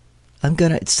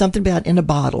 It's something about in a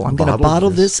bottle. I'm going to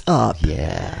bottle this up.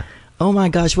 Yeah. Oh my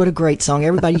gosh, what a great song.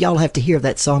 Everybody, y'all have to hear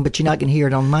that song, but you're not going to hear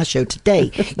it on my show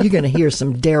today. You're going to hear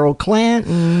some Daryl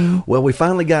Clanton. Well, we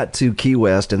finally got to Key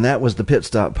West, and that was the Pit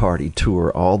Stop Party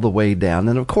tour all the way down.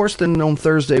 And, of course, then on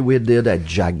Thursday we did a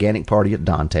gigantic party at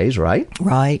Dante's, right?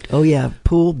 Right. Oh, yeah.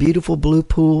 Pool, beautiful blue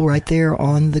pool right there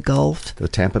on the Gulf. The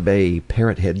Tampa Bay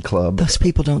Parrot Head Club. Those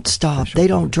people don't stop. They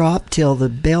don't drop till the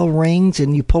bell rings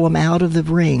and you pull them out of the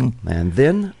ring. And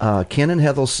then Ken and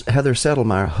Heather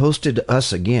Settlemeyer hosted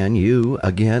us again,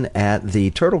 at the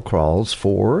Turtle Crawls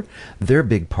for their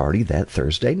big party that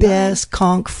Thursday night. Best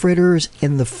conch fritters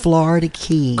in the Florida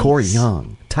Keys. Corey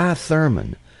Young, Ty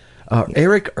Thurman,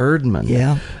 Eric Erdman.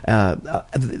 Yeah.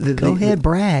 Go ahead,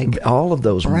 brag. All of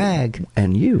those. Brag.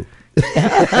 And you.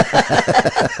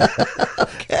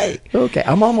 Okay.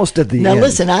 I'm almost at the now, end. Now,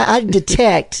 listen, I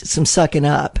detect some sucking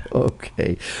up.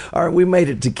 Okay. All right, we made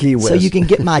it to Key West. So you can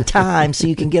get my time, so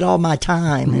you can get all my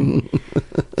time and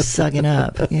sucking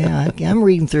up. Yeah, I'm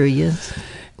reading through you.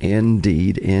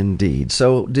 Indeed.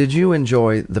 So did you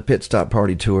enjoy the Pit Stop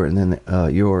Party tour and then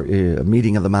your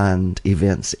Meeting of the Mind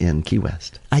events in Key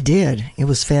West? I did. It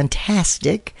was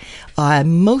fantastic. I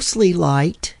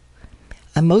like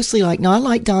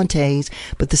Dante's,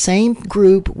 but the same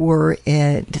group were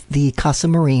at the Casa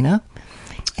Marina.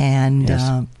 And,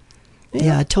 yes.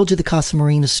 I told you the Casa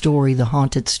Marina story, the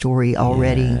haunted story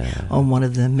already on one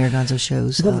of the Mayor Gonzo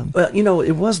shows. Well,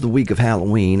 it was the week of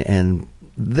Halloween, and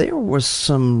there was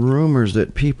some rumors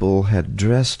that people had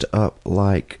dressed up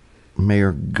like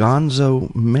Mayor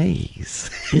Gonzo Maze.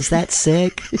 Is that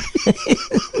sick?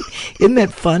 Isn't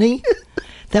that funny?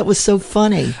 That was so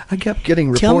funny. I kept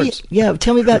getting reports.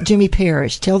 Tell me about Jimmy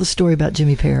Parrish. Tell the story about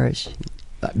Jimmy Parrish.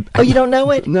 Oh, you don't know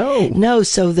it? No.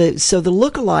 So the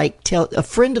lookalike, a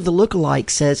friend of the lookalike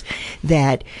says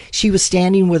that she was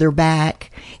standing with her back,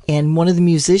 and one of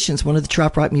the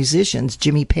trop rock musicians,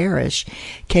 Jimmy Parrish,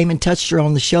 came and touched her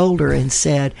on the shoulder and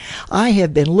said, "I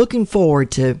have been looking forward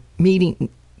to meeting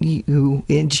you."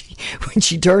 And when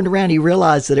she turned around, he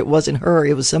realized that it wasn't her.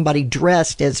 It was somebody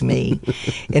dressed as me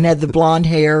and had the blonde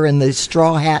hair and the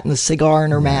straw hat and the cigar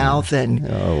in her mouth and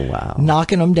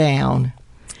knocking them down.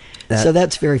 So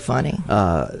that's very funny.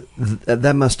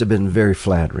 That must have been very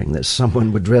flattering that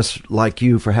someone would dress like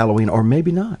you for Halloween, or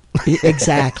maybe not.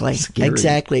 Exactly.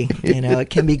 Exactly. It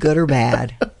can be good or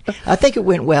bad. I think it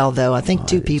went well, though. I think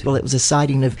two people. It was a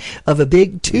sighting of a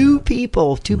big two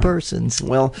persons.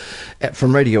 Well,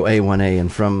 from Radio A1A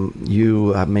and from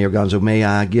you, Mayor Gonzo, may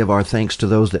I give our thanks to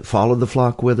those that followed the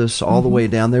flock with us all the way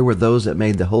down. There were those that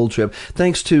made the whole trip.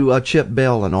 Thanks to Chip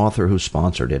Bell, an author who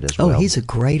sponsored it as well. Oh, he's a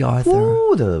great author.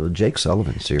 Ooh, the Jake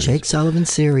Sullivan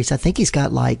series. I think he's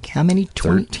got how many?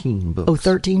 13 books. Oh,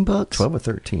 13 books? 12 or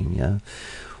 13, yeah.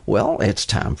 Well, it's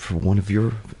time for one of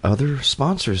your other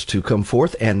sponsors to come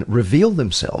forth and reveal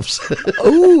themselves.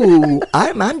 Ooh,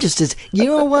 I'm just as... You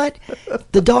know what?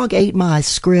 The dog ate my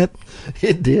script.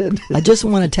 It did. I just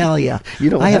want to tell you.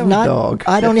 You don't have a dog.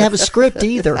 I don't have a script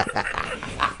either.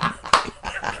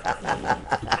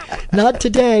 Not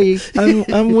today.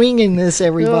 I'm winging this,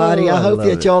 everybody. I hope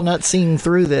that y'all not seeing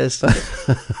through this.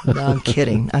 No, I'm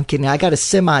kidding. I got a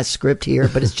semi-script here,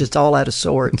 but it's just all out of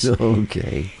sorts.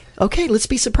 Okay, let's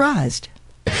be surprised.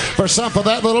 For some of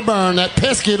that little burn, that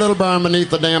pesky little burn beneath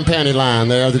the damn panty line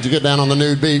there that you get down on the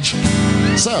nude beach.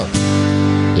 So,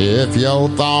 if your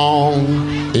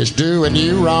thong is doing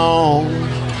you wrong,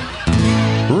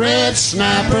 Red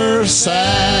Snapper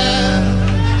sad.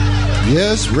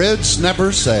 Yes, Red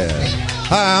Snapper sad.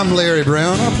 Hi, I'm Larry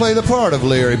Brown. I play the part of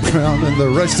Larry Brown in the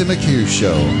Rusty McHugh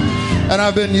Show. And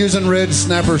I've been using Red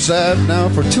Snapper salve now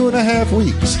for 2.5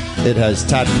 weeks. It has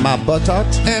tightened my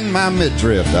buttocks and my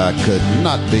midriff. I could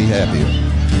not be happier.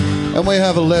 And we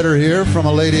have a letter here from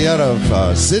a lady out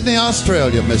of Sydney,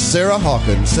 Australia. Miss Sarah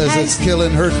Hawkins says it's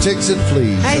killing her ticks and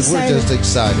fleas. And we're just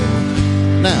excited.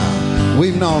 Now,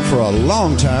 we've known for a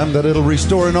long time that it'll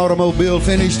restore an automobile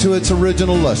finish to its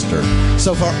original luster.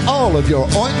 So for all of your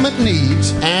ointment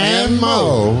needs And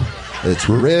more, it's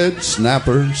Red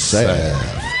Snapper Salve.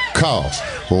 cause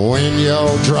when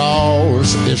your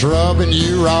drawers is rubbing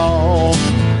you raw,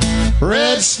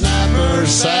 Red Snapper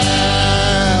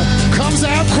Salve comes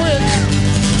out quick,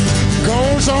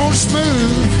 goes on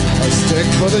smooth, A stick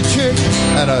for the chick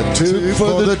and a tube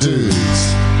for the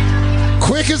dudes.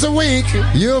 quick as a wink.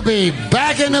 You'll be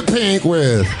back in the pink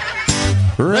with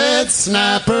Red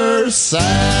Snapper Salve.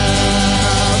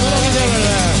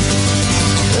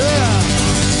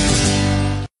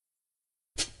 Yeah.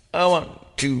 I want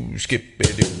to skip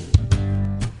it.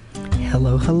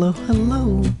 Hello, hello,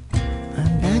 hello.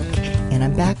 I'm back, and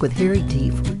I'm back with Harry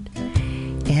Deaford.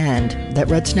 And that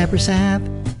Red Snapper Salve,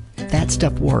 that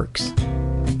stuff works.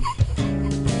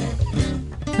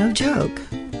 No joke.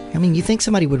 I mean, you think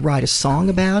somebody would write a song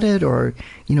about it or,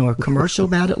 a commercial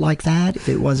about it like that if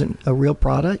it wasn't a real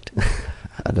product?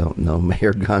 I don't know,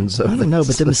 Mayor Gonzo. I don't know,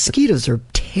 but the mosquitoes are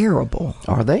terrible.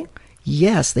 Are they?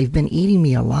 Yes, they've been eating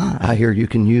me alive. I hear you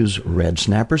can use Red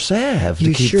Snapper Salve to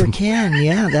You keep sure them- can,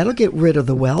 yeah. That'll get rid of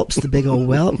the whelps, the big old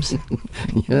whelps,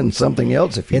 and something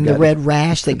else if you and got the it. red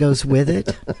rash that goes with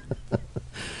it.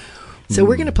 So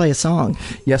we're going to play a song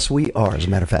Yes, we are, as a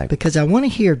matter of fact. because I want to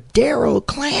hear Daryl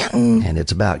Clanton. And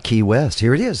it's about Key West.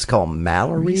 Here it is. It's called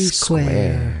Mallory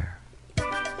Square.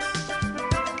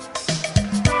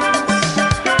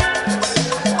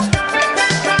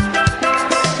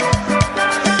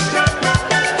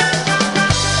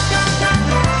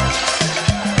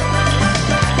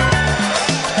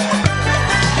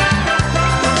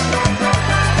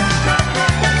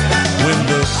 When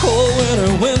the cold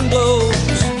winter wind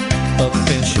blows up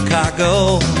in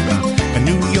Chicago and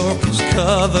New York is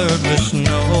covered with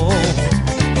snow,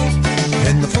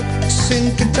 and the folks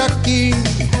in Kentucky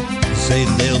say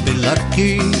they'll be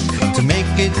lucky to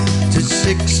make it to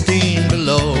 16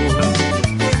 below.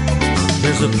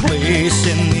 There's a place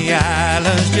in the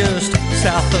islands just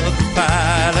south of the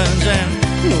Highlands, and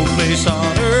no place on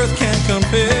earth can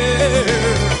compare.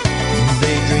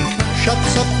 They drink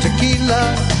shots of tequila,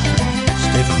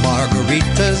 stiff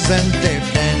margaritas, and they're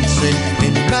dancing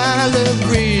in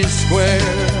Mallory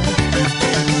Square.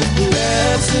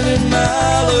 Dancing in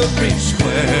Mallory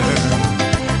Square.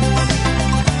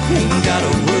 Ain't got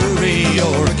a worry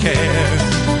or a care.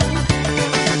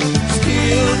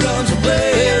 Steel drums are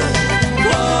playing,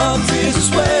 palm trees are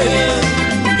swaying.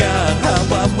 God, how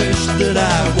I wish that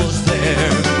I was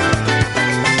there.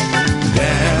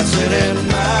 Dancing in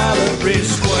Mallory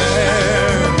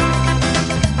Square.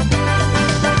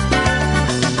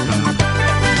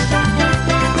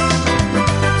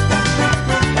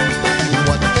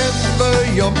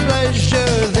 Whatever your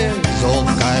pleasure, there's all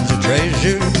kinds of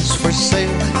treasures for sale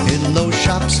in those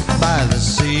shops by the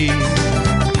sea.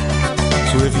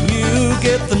 So if you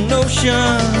get the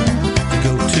notion to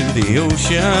go to the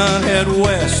ocean, head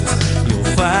west, you'll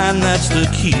find that's the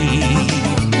key.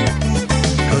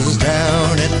 'Cause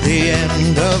down at the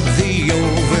end of the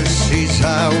overseas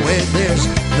highway, there's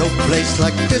no place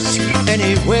like this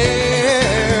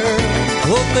anywhere.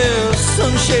 Oh, there's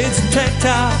sunshades and tank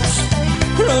tops,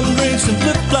 rum drinks and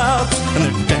flip-flops, and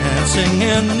they're dancing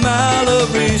in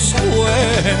Mallory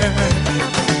Square.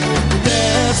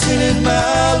 Dancing in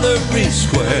Mallory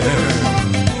Square.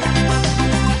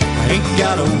 Ain't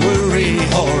got a worry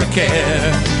or a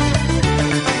care.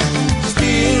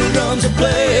 Steel drums are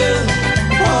playing,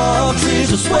 palm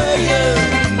trees are swaying.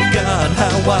 God,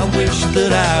 how I wish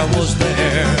that I was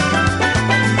there.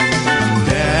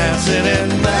 Dancing in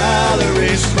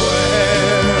Mallory Square.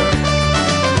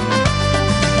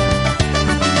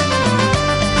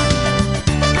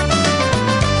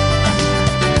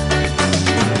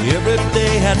 Every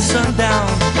day at sundown,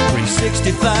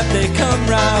 365 they come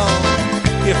round.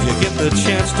 If you get the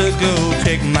chance to go,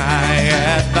 take my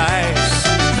advice.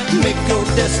 Make your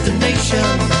destination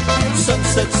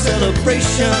sunset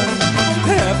celebration.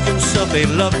 Have yourself a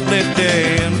lovely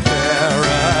day in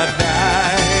paradise.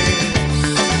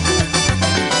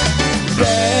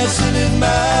 Dancing in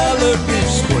Mallory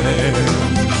Square.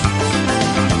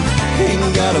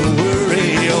 Ain't got a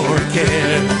worry or a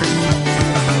care.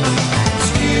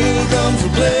 Steel drums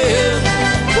are playing,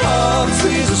 palm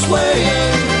trees are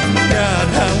swaying. God,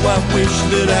 how I wish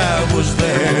that I was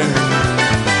there.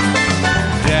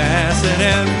 Dancing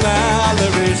in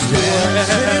Mallory Square.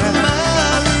 Dancing in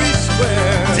Mallory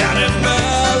Square. Down in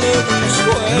Mallory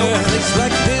Square. No place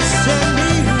like this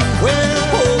anywhere.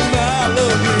 Oh,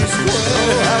 Mallory Square.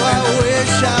 Oh, how I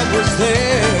wish I was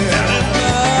there. Down in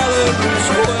Mallory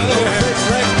Square. No place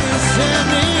like this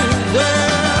anywhere.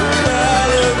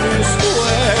 Mallory Square.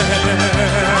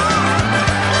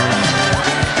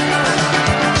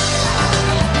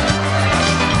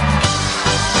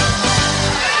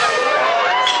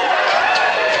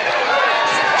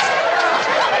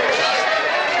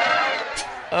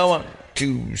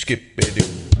 2, skip-a-doo.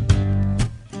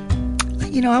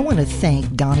 You know, I want to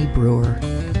thank Donnie Brewer,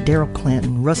 Daryl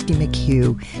Clinton, Rusty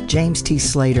McHugh, James T.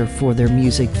 Slater for their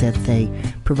music that they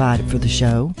provided for the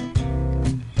show.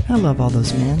 I love all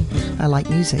those men. I like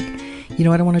music. You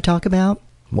know what I want to talk about?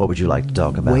 What would you like to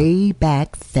talk about? Way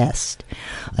Back Fest,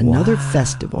 another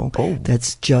festival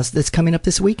that's coming up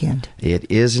this weekend. It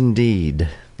is indeed.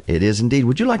 It is indeed.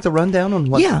 Would you like the rundown on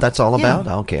what that's all about?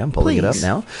 Okay, I'm pulling it up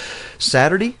now.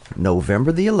 Saturday,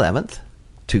 November the 11th,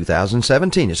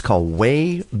 2017. It's called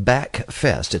Way Back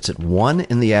Fest. It's at 1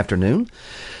 in the afternoon.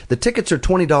 The tickets are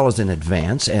 $20 in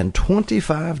advance and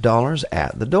 $25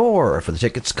 at the door. For the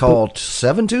tickets, call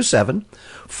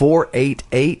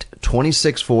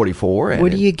 727-488-2644.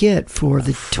 What do you get for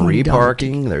the free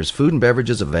parking? There's food and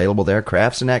beverages available there,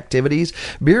 crafts and activities,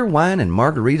 beer, wine, and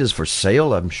margaritas for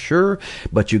sale, I'm sure.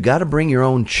 But you got to bring your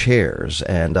own chairs.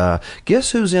 And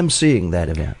guess who's emceeing that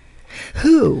event?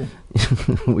 Who?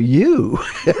 You.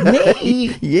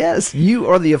 Me? Yes, you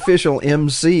are the official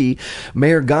MC.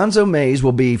 Mayor Gonzo Mays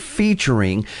will be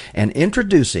featuring and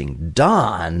introducing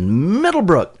Don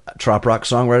Middlebrook, Trop Rock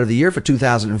Songwriter of the Year for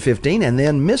 2015, and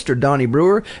then Mr. Donnie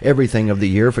Brewer, Everything of the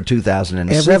Year for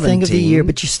 2017. Everything of the Year,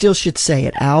 but you still should say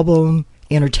it. Album,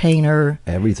 entertainer,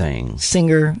 everything,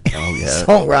 singer,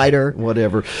 songwriter,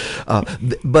 whatever.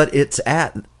 But it's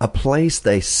at a place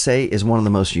they say is one of the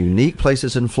most unique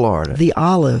places in Florida. The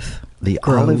Olive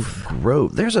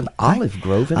Grove. There's an olive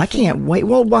grove in I can't wait.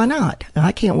 Well, why not?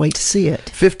 I can't wait to see it.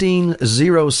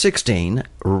 15016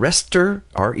 Restr,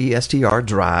 R-E-S-T-R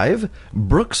Drive,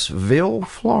 Brooksville,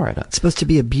 Florida. It's supposed to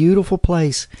be a beautiful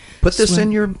place. Put this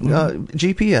in your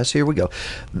GPS. Here we go.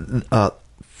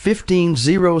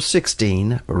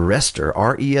 15016 Restr,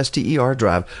 R-E-S-T-E-R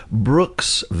Drive,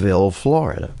 Brooksville,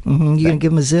 Florida. You gonna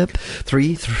give them a zip?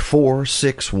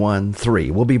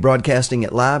 34613. We'll be broadcasting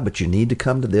it live, but you need to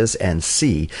come to this and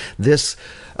see this.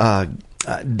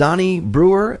 Donnie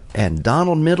Brewer and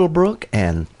Donald Middlebrook,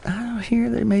 and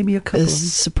here there may be a couple of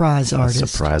surprise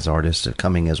artists. Surprise artists are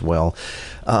coming as well.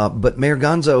 But Mayor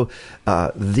Gonzo,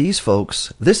 these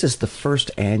folks, this is the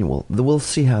first annual. We'll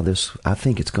see how this. I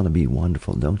think it's going to be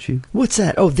wonderful, don't you? What's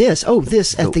that? This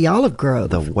at the Olive Grove,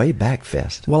 the Way Back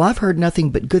Fest. Well, I've heard nothing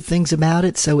but good things about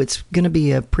it, so it's going to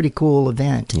be a pretty cool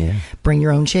event. Yeah. Bring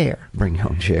your own chair. Bring your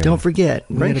own chair. Don't forget,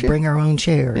 we're going to bring our own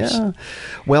chairs. Yeah.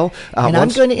 Well, and I'm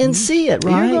going to MC it,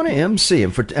 right? You're going to MC,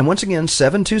 and once again,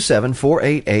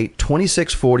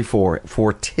 727-488-2644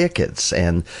 for tickets,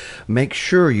 and make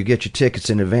sure you get your tickets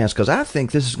in advance, because I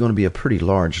think this is going to be a pretty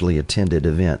largely attended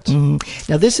event.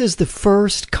 Now, this is the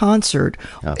first concert.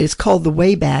 It's called The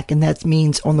Way Back, and that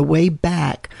means on the way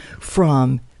back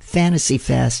from Fantasy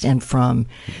Fest and from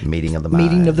Meeting of the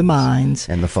Minds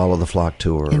and the Follow the Flock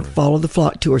tour.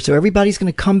 So everybody's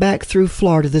going to come back through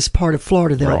Florida, this part of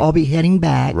Florida. They'll all be heading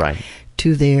back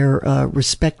to their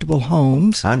respectable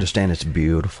homes. I understand it's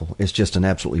beautiful. It's just an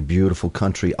absolutely beautiful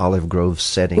country olive grove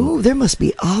setting. Ooh, there must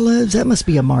be olives. That must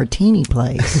be a martini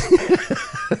place.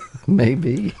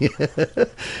 Maybe.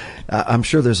 I'm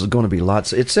sure there's going to be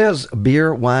lots. It says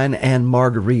beer, wine, and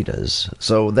margaritas.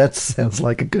 So that sounds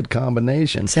like a good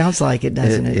combination. Sounds like it,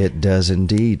 doesn't it? It does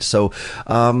indeed. So,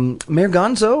 Mayor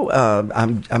Gonzo,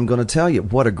 I'm going to tell you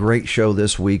what a great show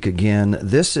this week again.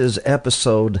 This is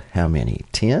episode, how many?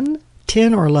 10?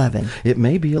 10 or 11? It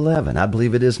may be 11. I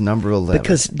believe it is number 11.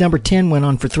 Because number 10 went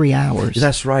on for 3 hours.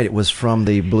 That's right. It was from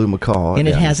the Blue Macaw. And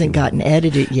it hasn't gotten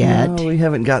edited yet. No, we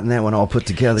haven't gotten that one all put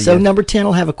together yet. So number 10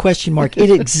 will have a question mark. It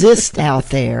exists out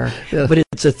there, but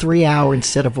it's a 3 hour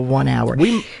instead of a 1 hour.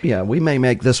 We may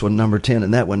make this one number 10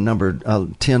 and that one number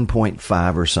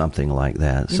 10.5 or something like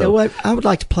that. You know what? I would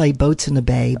like to play Boats in the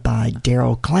Bay by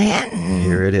Daryl Clinton.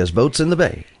 Here it is, Boats in the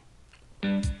Bay.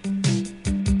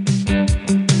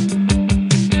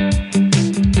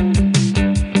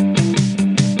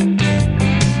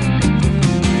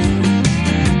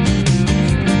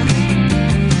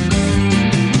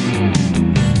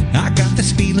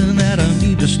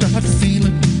 Start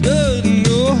feeling good and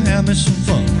go have me some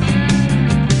fun.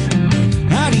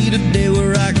 I need a day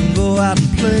where I can go out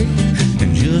and play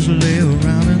and just lay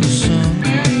around in the sun.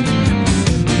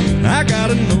 I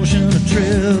got a notion a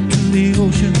trip to the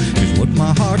ocean is what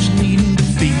my heart's needing to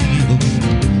feel.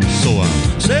 So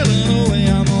I'm sailing away,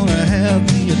 I'm gonna have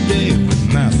me a day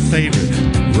with my favorite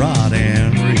rod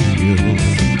and reel.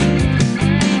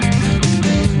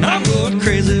 I'm going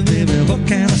crazy, baby, what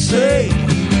can I say?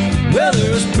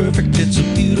 Weather is perfect, it's a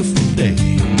beautiful day.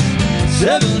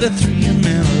 73 and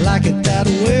man, I like it that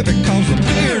way because the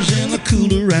beer's in the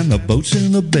cooler and the boat's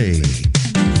in the bay.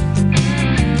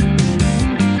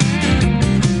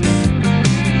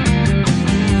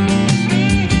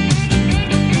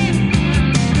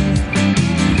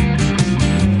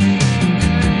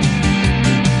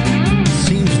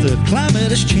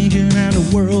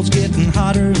 world's getting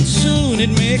hotter and soon it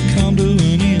may come to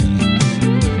an end.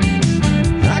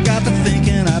 I got to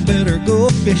thinking I better go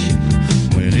fishing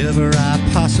whenever I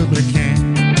possibly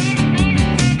can.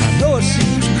 I know it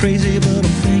seems crazy, but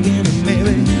I'm thinking that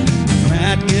maybe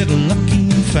I might get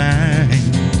lucky and find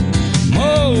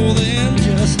more than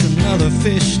just another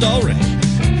fish story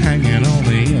hanging on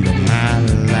the end of my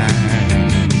line.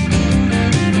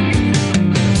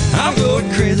 I'm going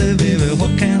crazy, baby,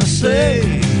 what can I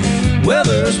say?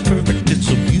 Weather's perfect, it's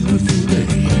a beautiful day.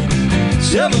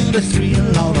 73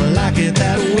 and Lord, I like it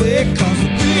that way, 'cause the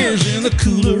beer's in the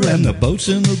cooler and the boat's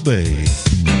in the bay.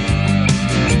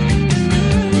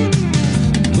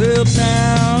 Well,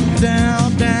 down,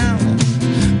 down, down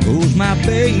goes my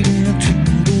baby into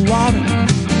the water.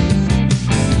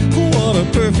 What a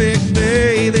perfect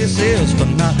day this is for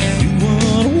not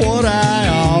doing what I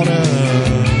oughta.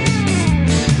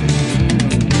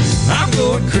 I'm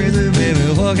going crazy, baby,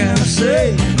 what can I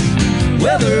say?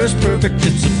 Weather is perfect,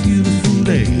 it's a beautiful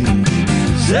day.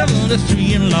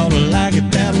 73 and Lord, I like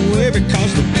it that way,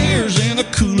 because the beer's in the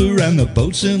cooler and the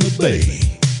boat's in the bay.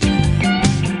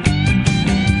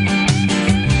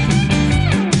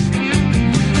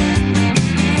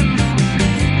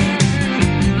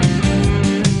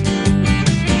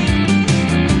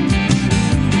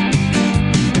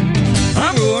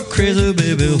 Crazy,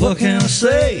 baby, what can I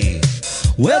say?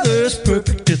 Weather's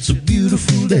perfect, it's a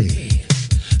beautiful day.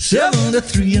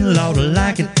 73 and Lord, I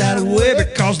like it that way,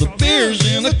 because the beer's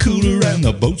in the cooler and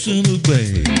the boat's in the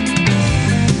bay.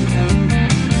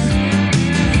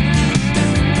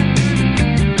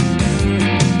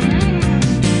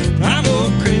 I'm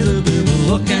going crazy, baby,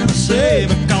 what can I say?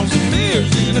 Because the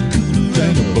beer's in the cooler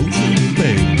and the boat's in the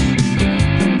bay.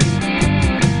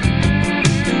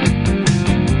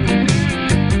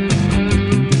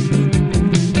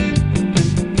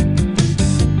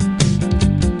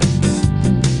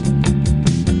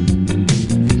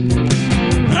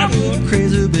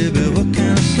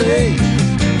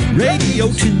 Radio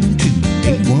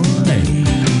 22818.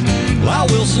 Lyle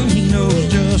Wilson, he knows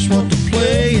just what to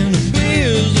play, and the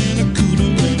beer's in a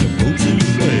cooler and the boat's in the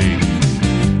bay.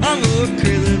 I'm going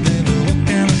crazy, baby, what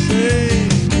can I say?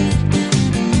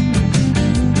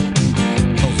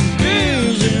 'Cause the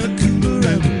beer's in a cooler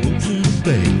and the boat's in the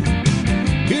bay.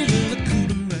 Beer's in a cooler and the boat's in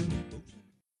the bay.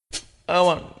 I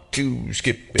want to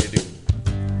skip it.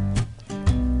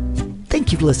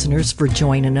 Thank you, listeners, for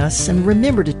joining us, and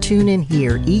remember to tune in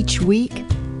here each week,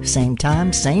 same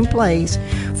time, same place,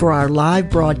 for our live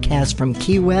broadcast from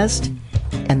Key West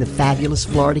and the fabulous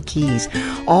Florida Keys,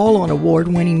 all on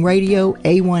award-winning radio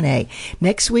A1A.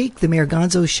 Next week, the Mayor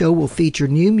Gonzo Show will feature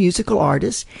new musical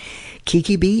artists,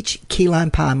 Kiki Beach Key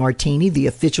Lime Pie Martini, the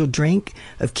official drink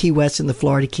of Key West and the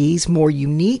Florida Keys, more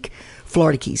unique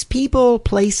Florida Keys people,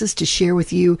 places to share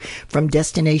with you from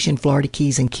Destination Florida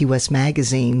Keys and Key West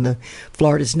Magazine, the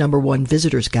Florida's #1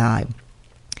 visitors guide.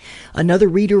 Another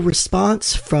reader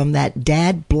response from that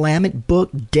Dad Blamit book,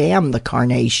 Damn the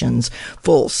Carnations,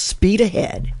 full speed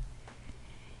ahead.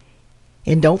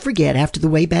 And don't forget, after the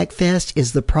Wayback Fest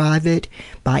is the private,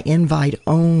 by invite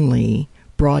only,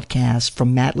 broadcast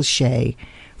from Matt Lachey,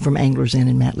 from Anglers Inn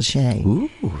in Matlacha. Ooh,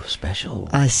 special.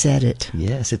 I said it.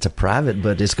 Yes, it's a private,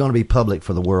 but it's going to be public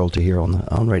for the world to hear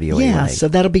on radio. Yeah, A1A. so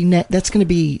that'll be that's going to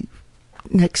be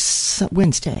next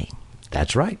Wednesday.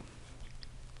 That's right.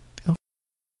 Oh.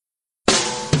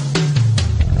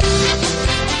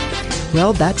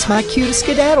 Well, that's my cue to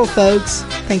skedaddle, folks.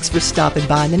 Thanks for stopping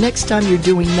by. And the next time you're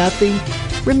doing nothing,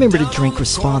 remember to drink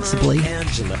responsibly.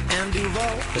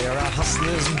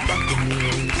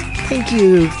 Thank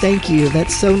you.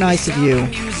 That's so nice of you.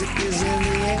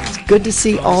 It's good to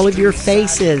see all of your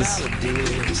faces.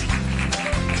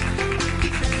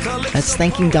 That's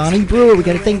thanking Donnie Brewer. We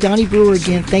got to thank Donnie Brewer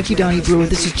again. Thank you, Donnie Brewer.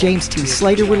 This is James T.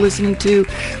 Slater we're listening to.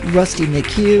 Rusty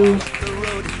McHugh.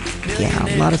 Yeah,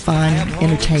 a lot of fine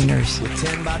entertainers. And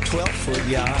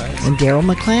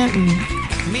Daryl Clanton,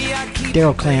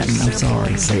 I'm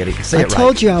sorry. Say it I right.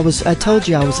 told you I was a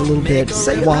little bit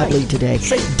wobbly today.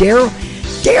 Daryl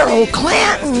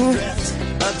Clanton.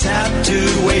 A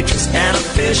tattooed waitress and a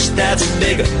fish that's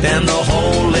bigger than the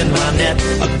hole in my net.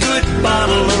 A good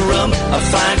bottle of rum, a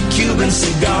fine Cuban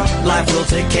cigar. Life will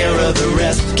take care of the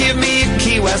rest. Give me a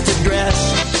Key West address.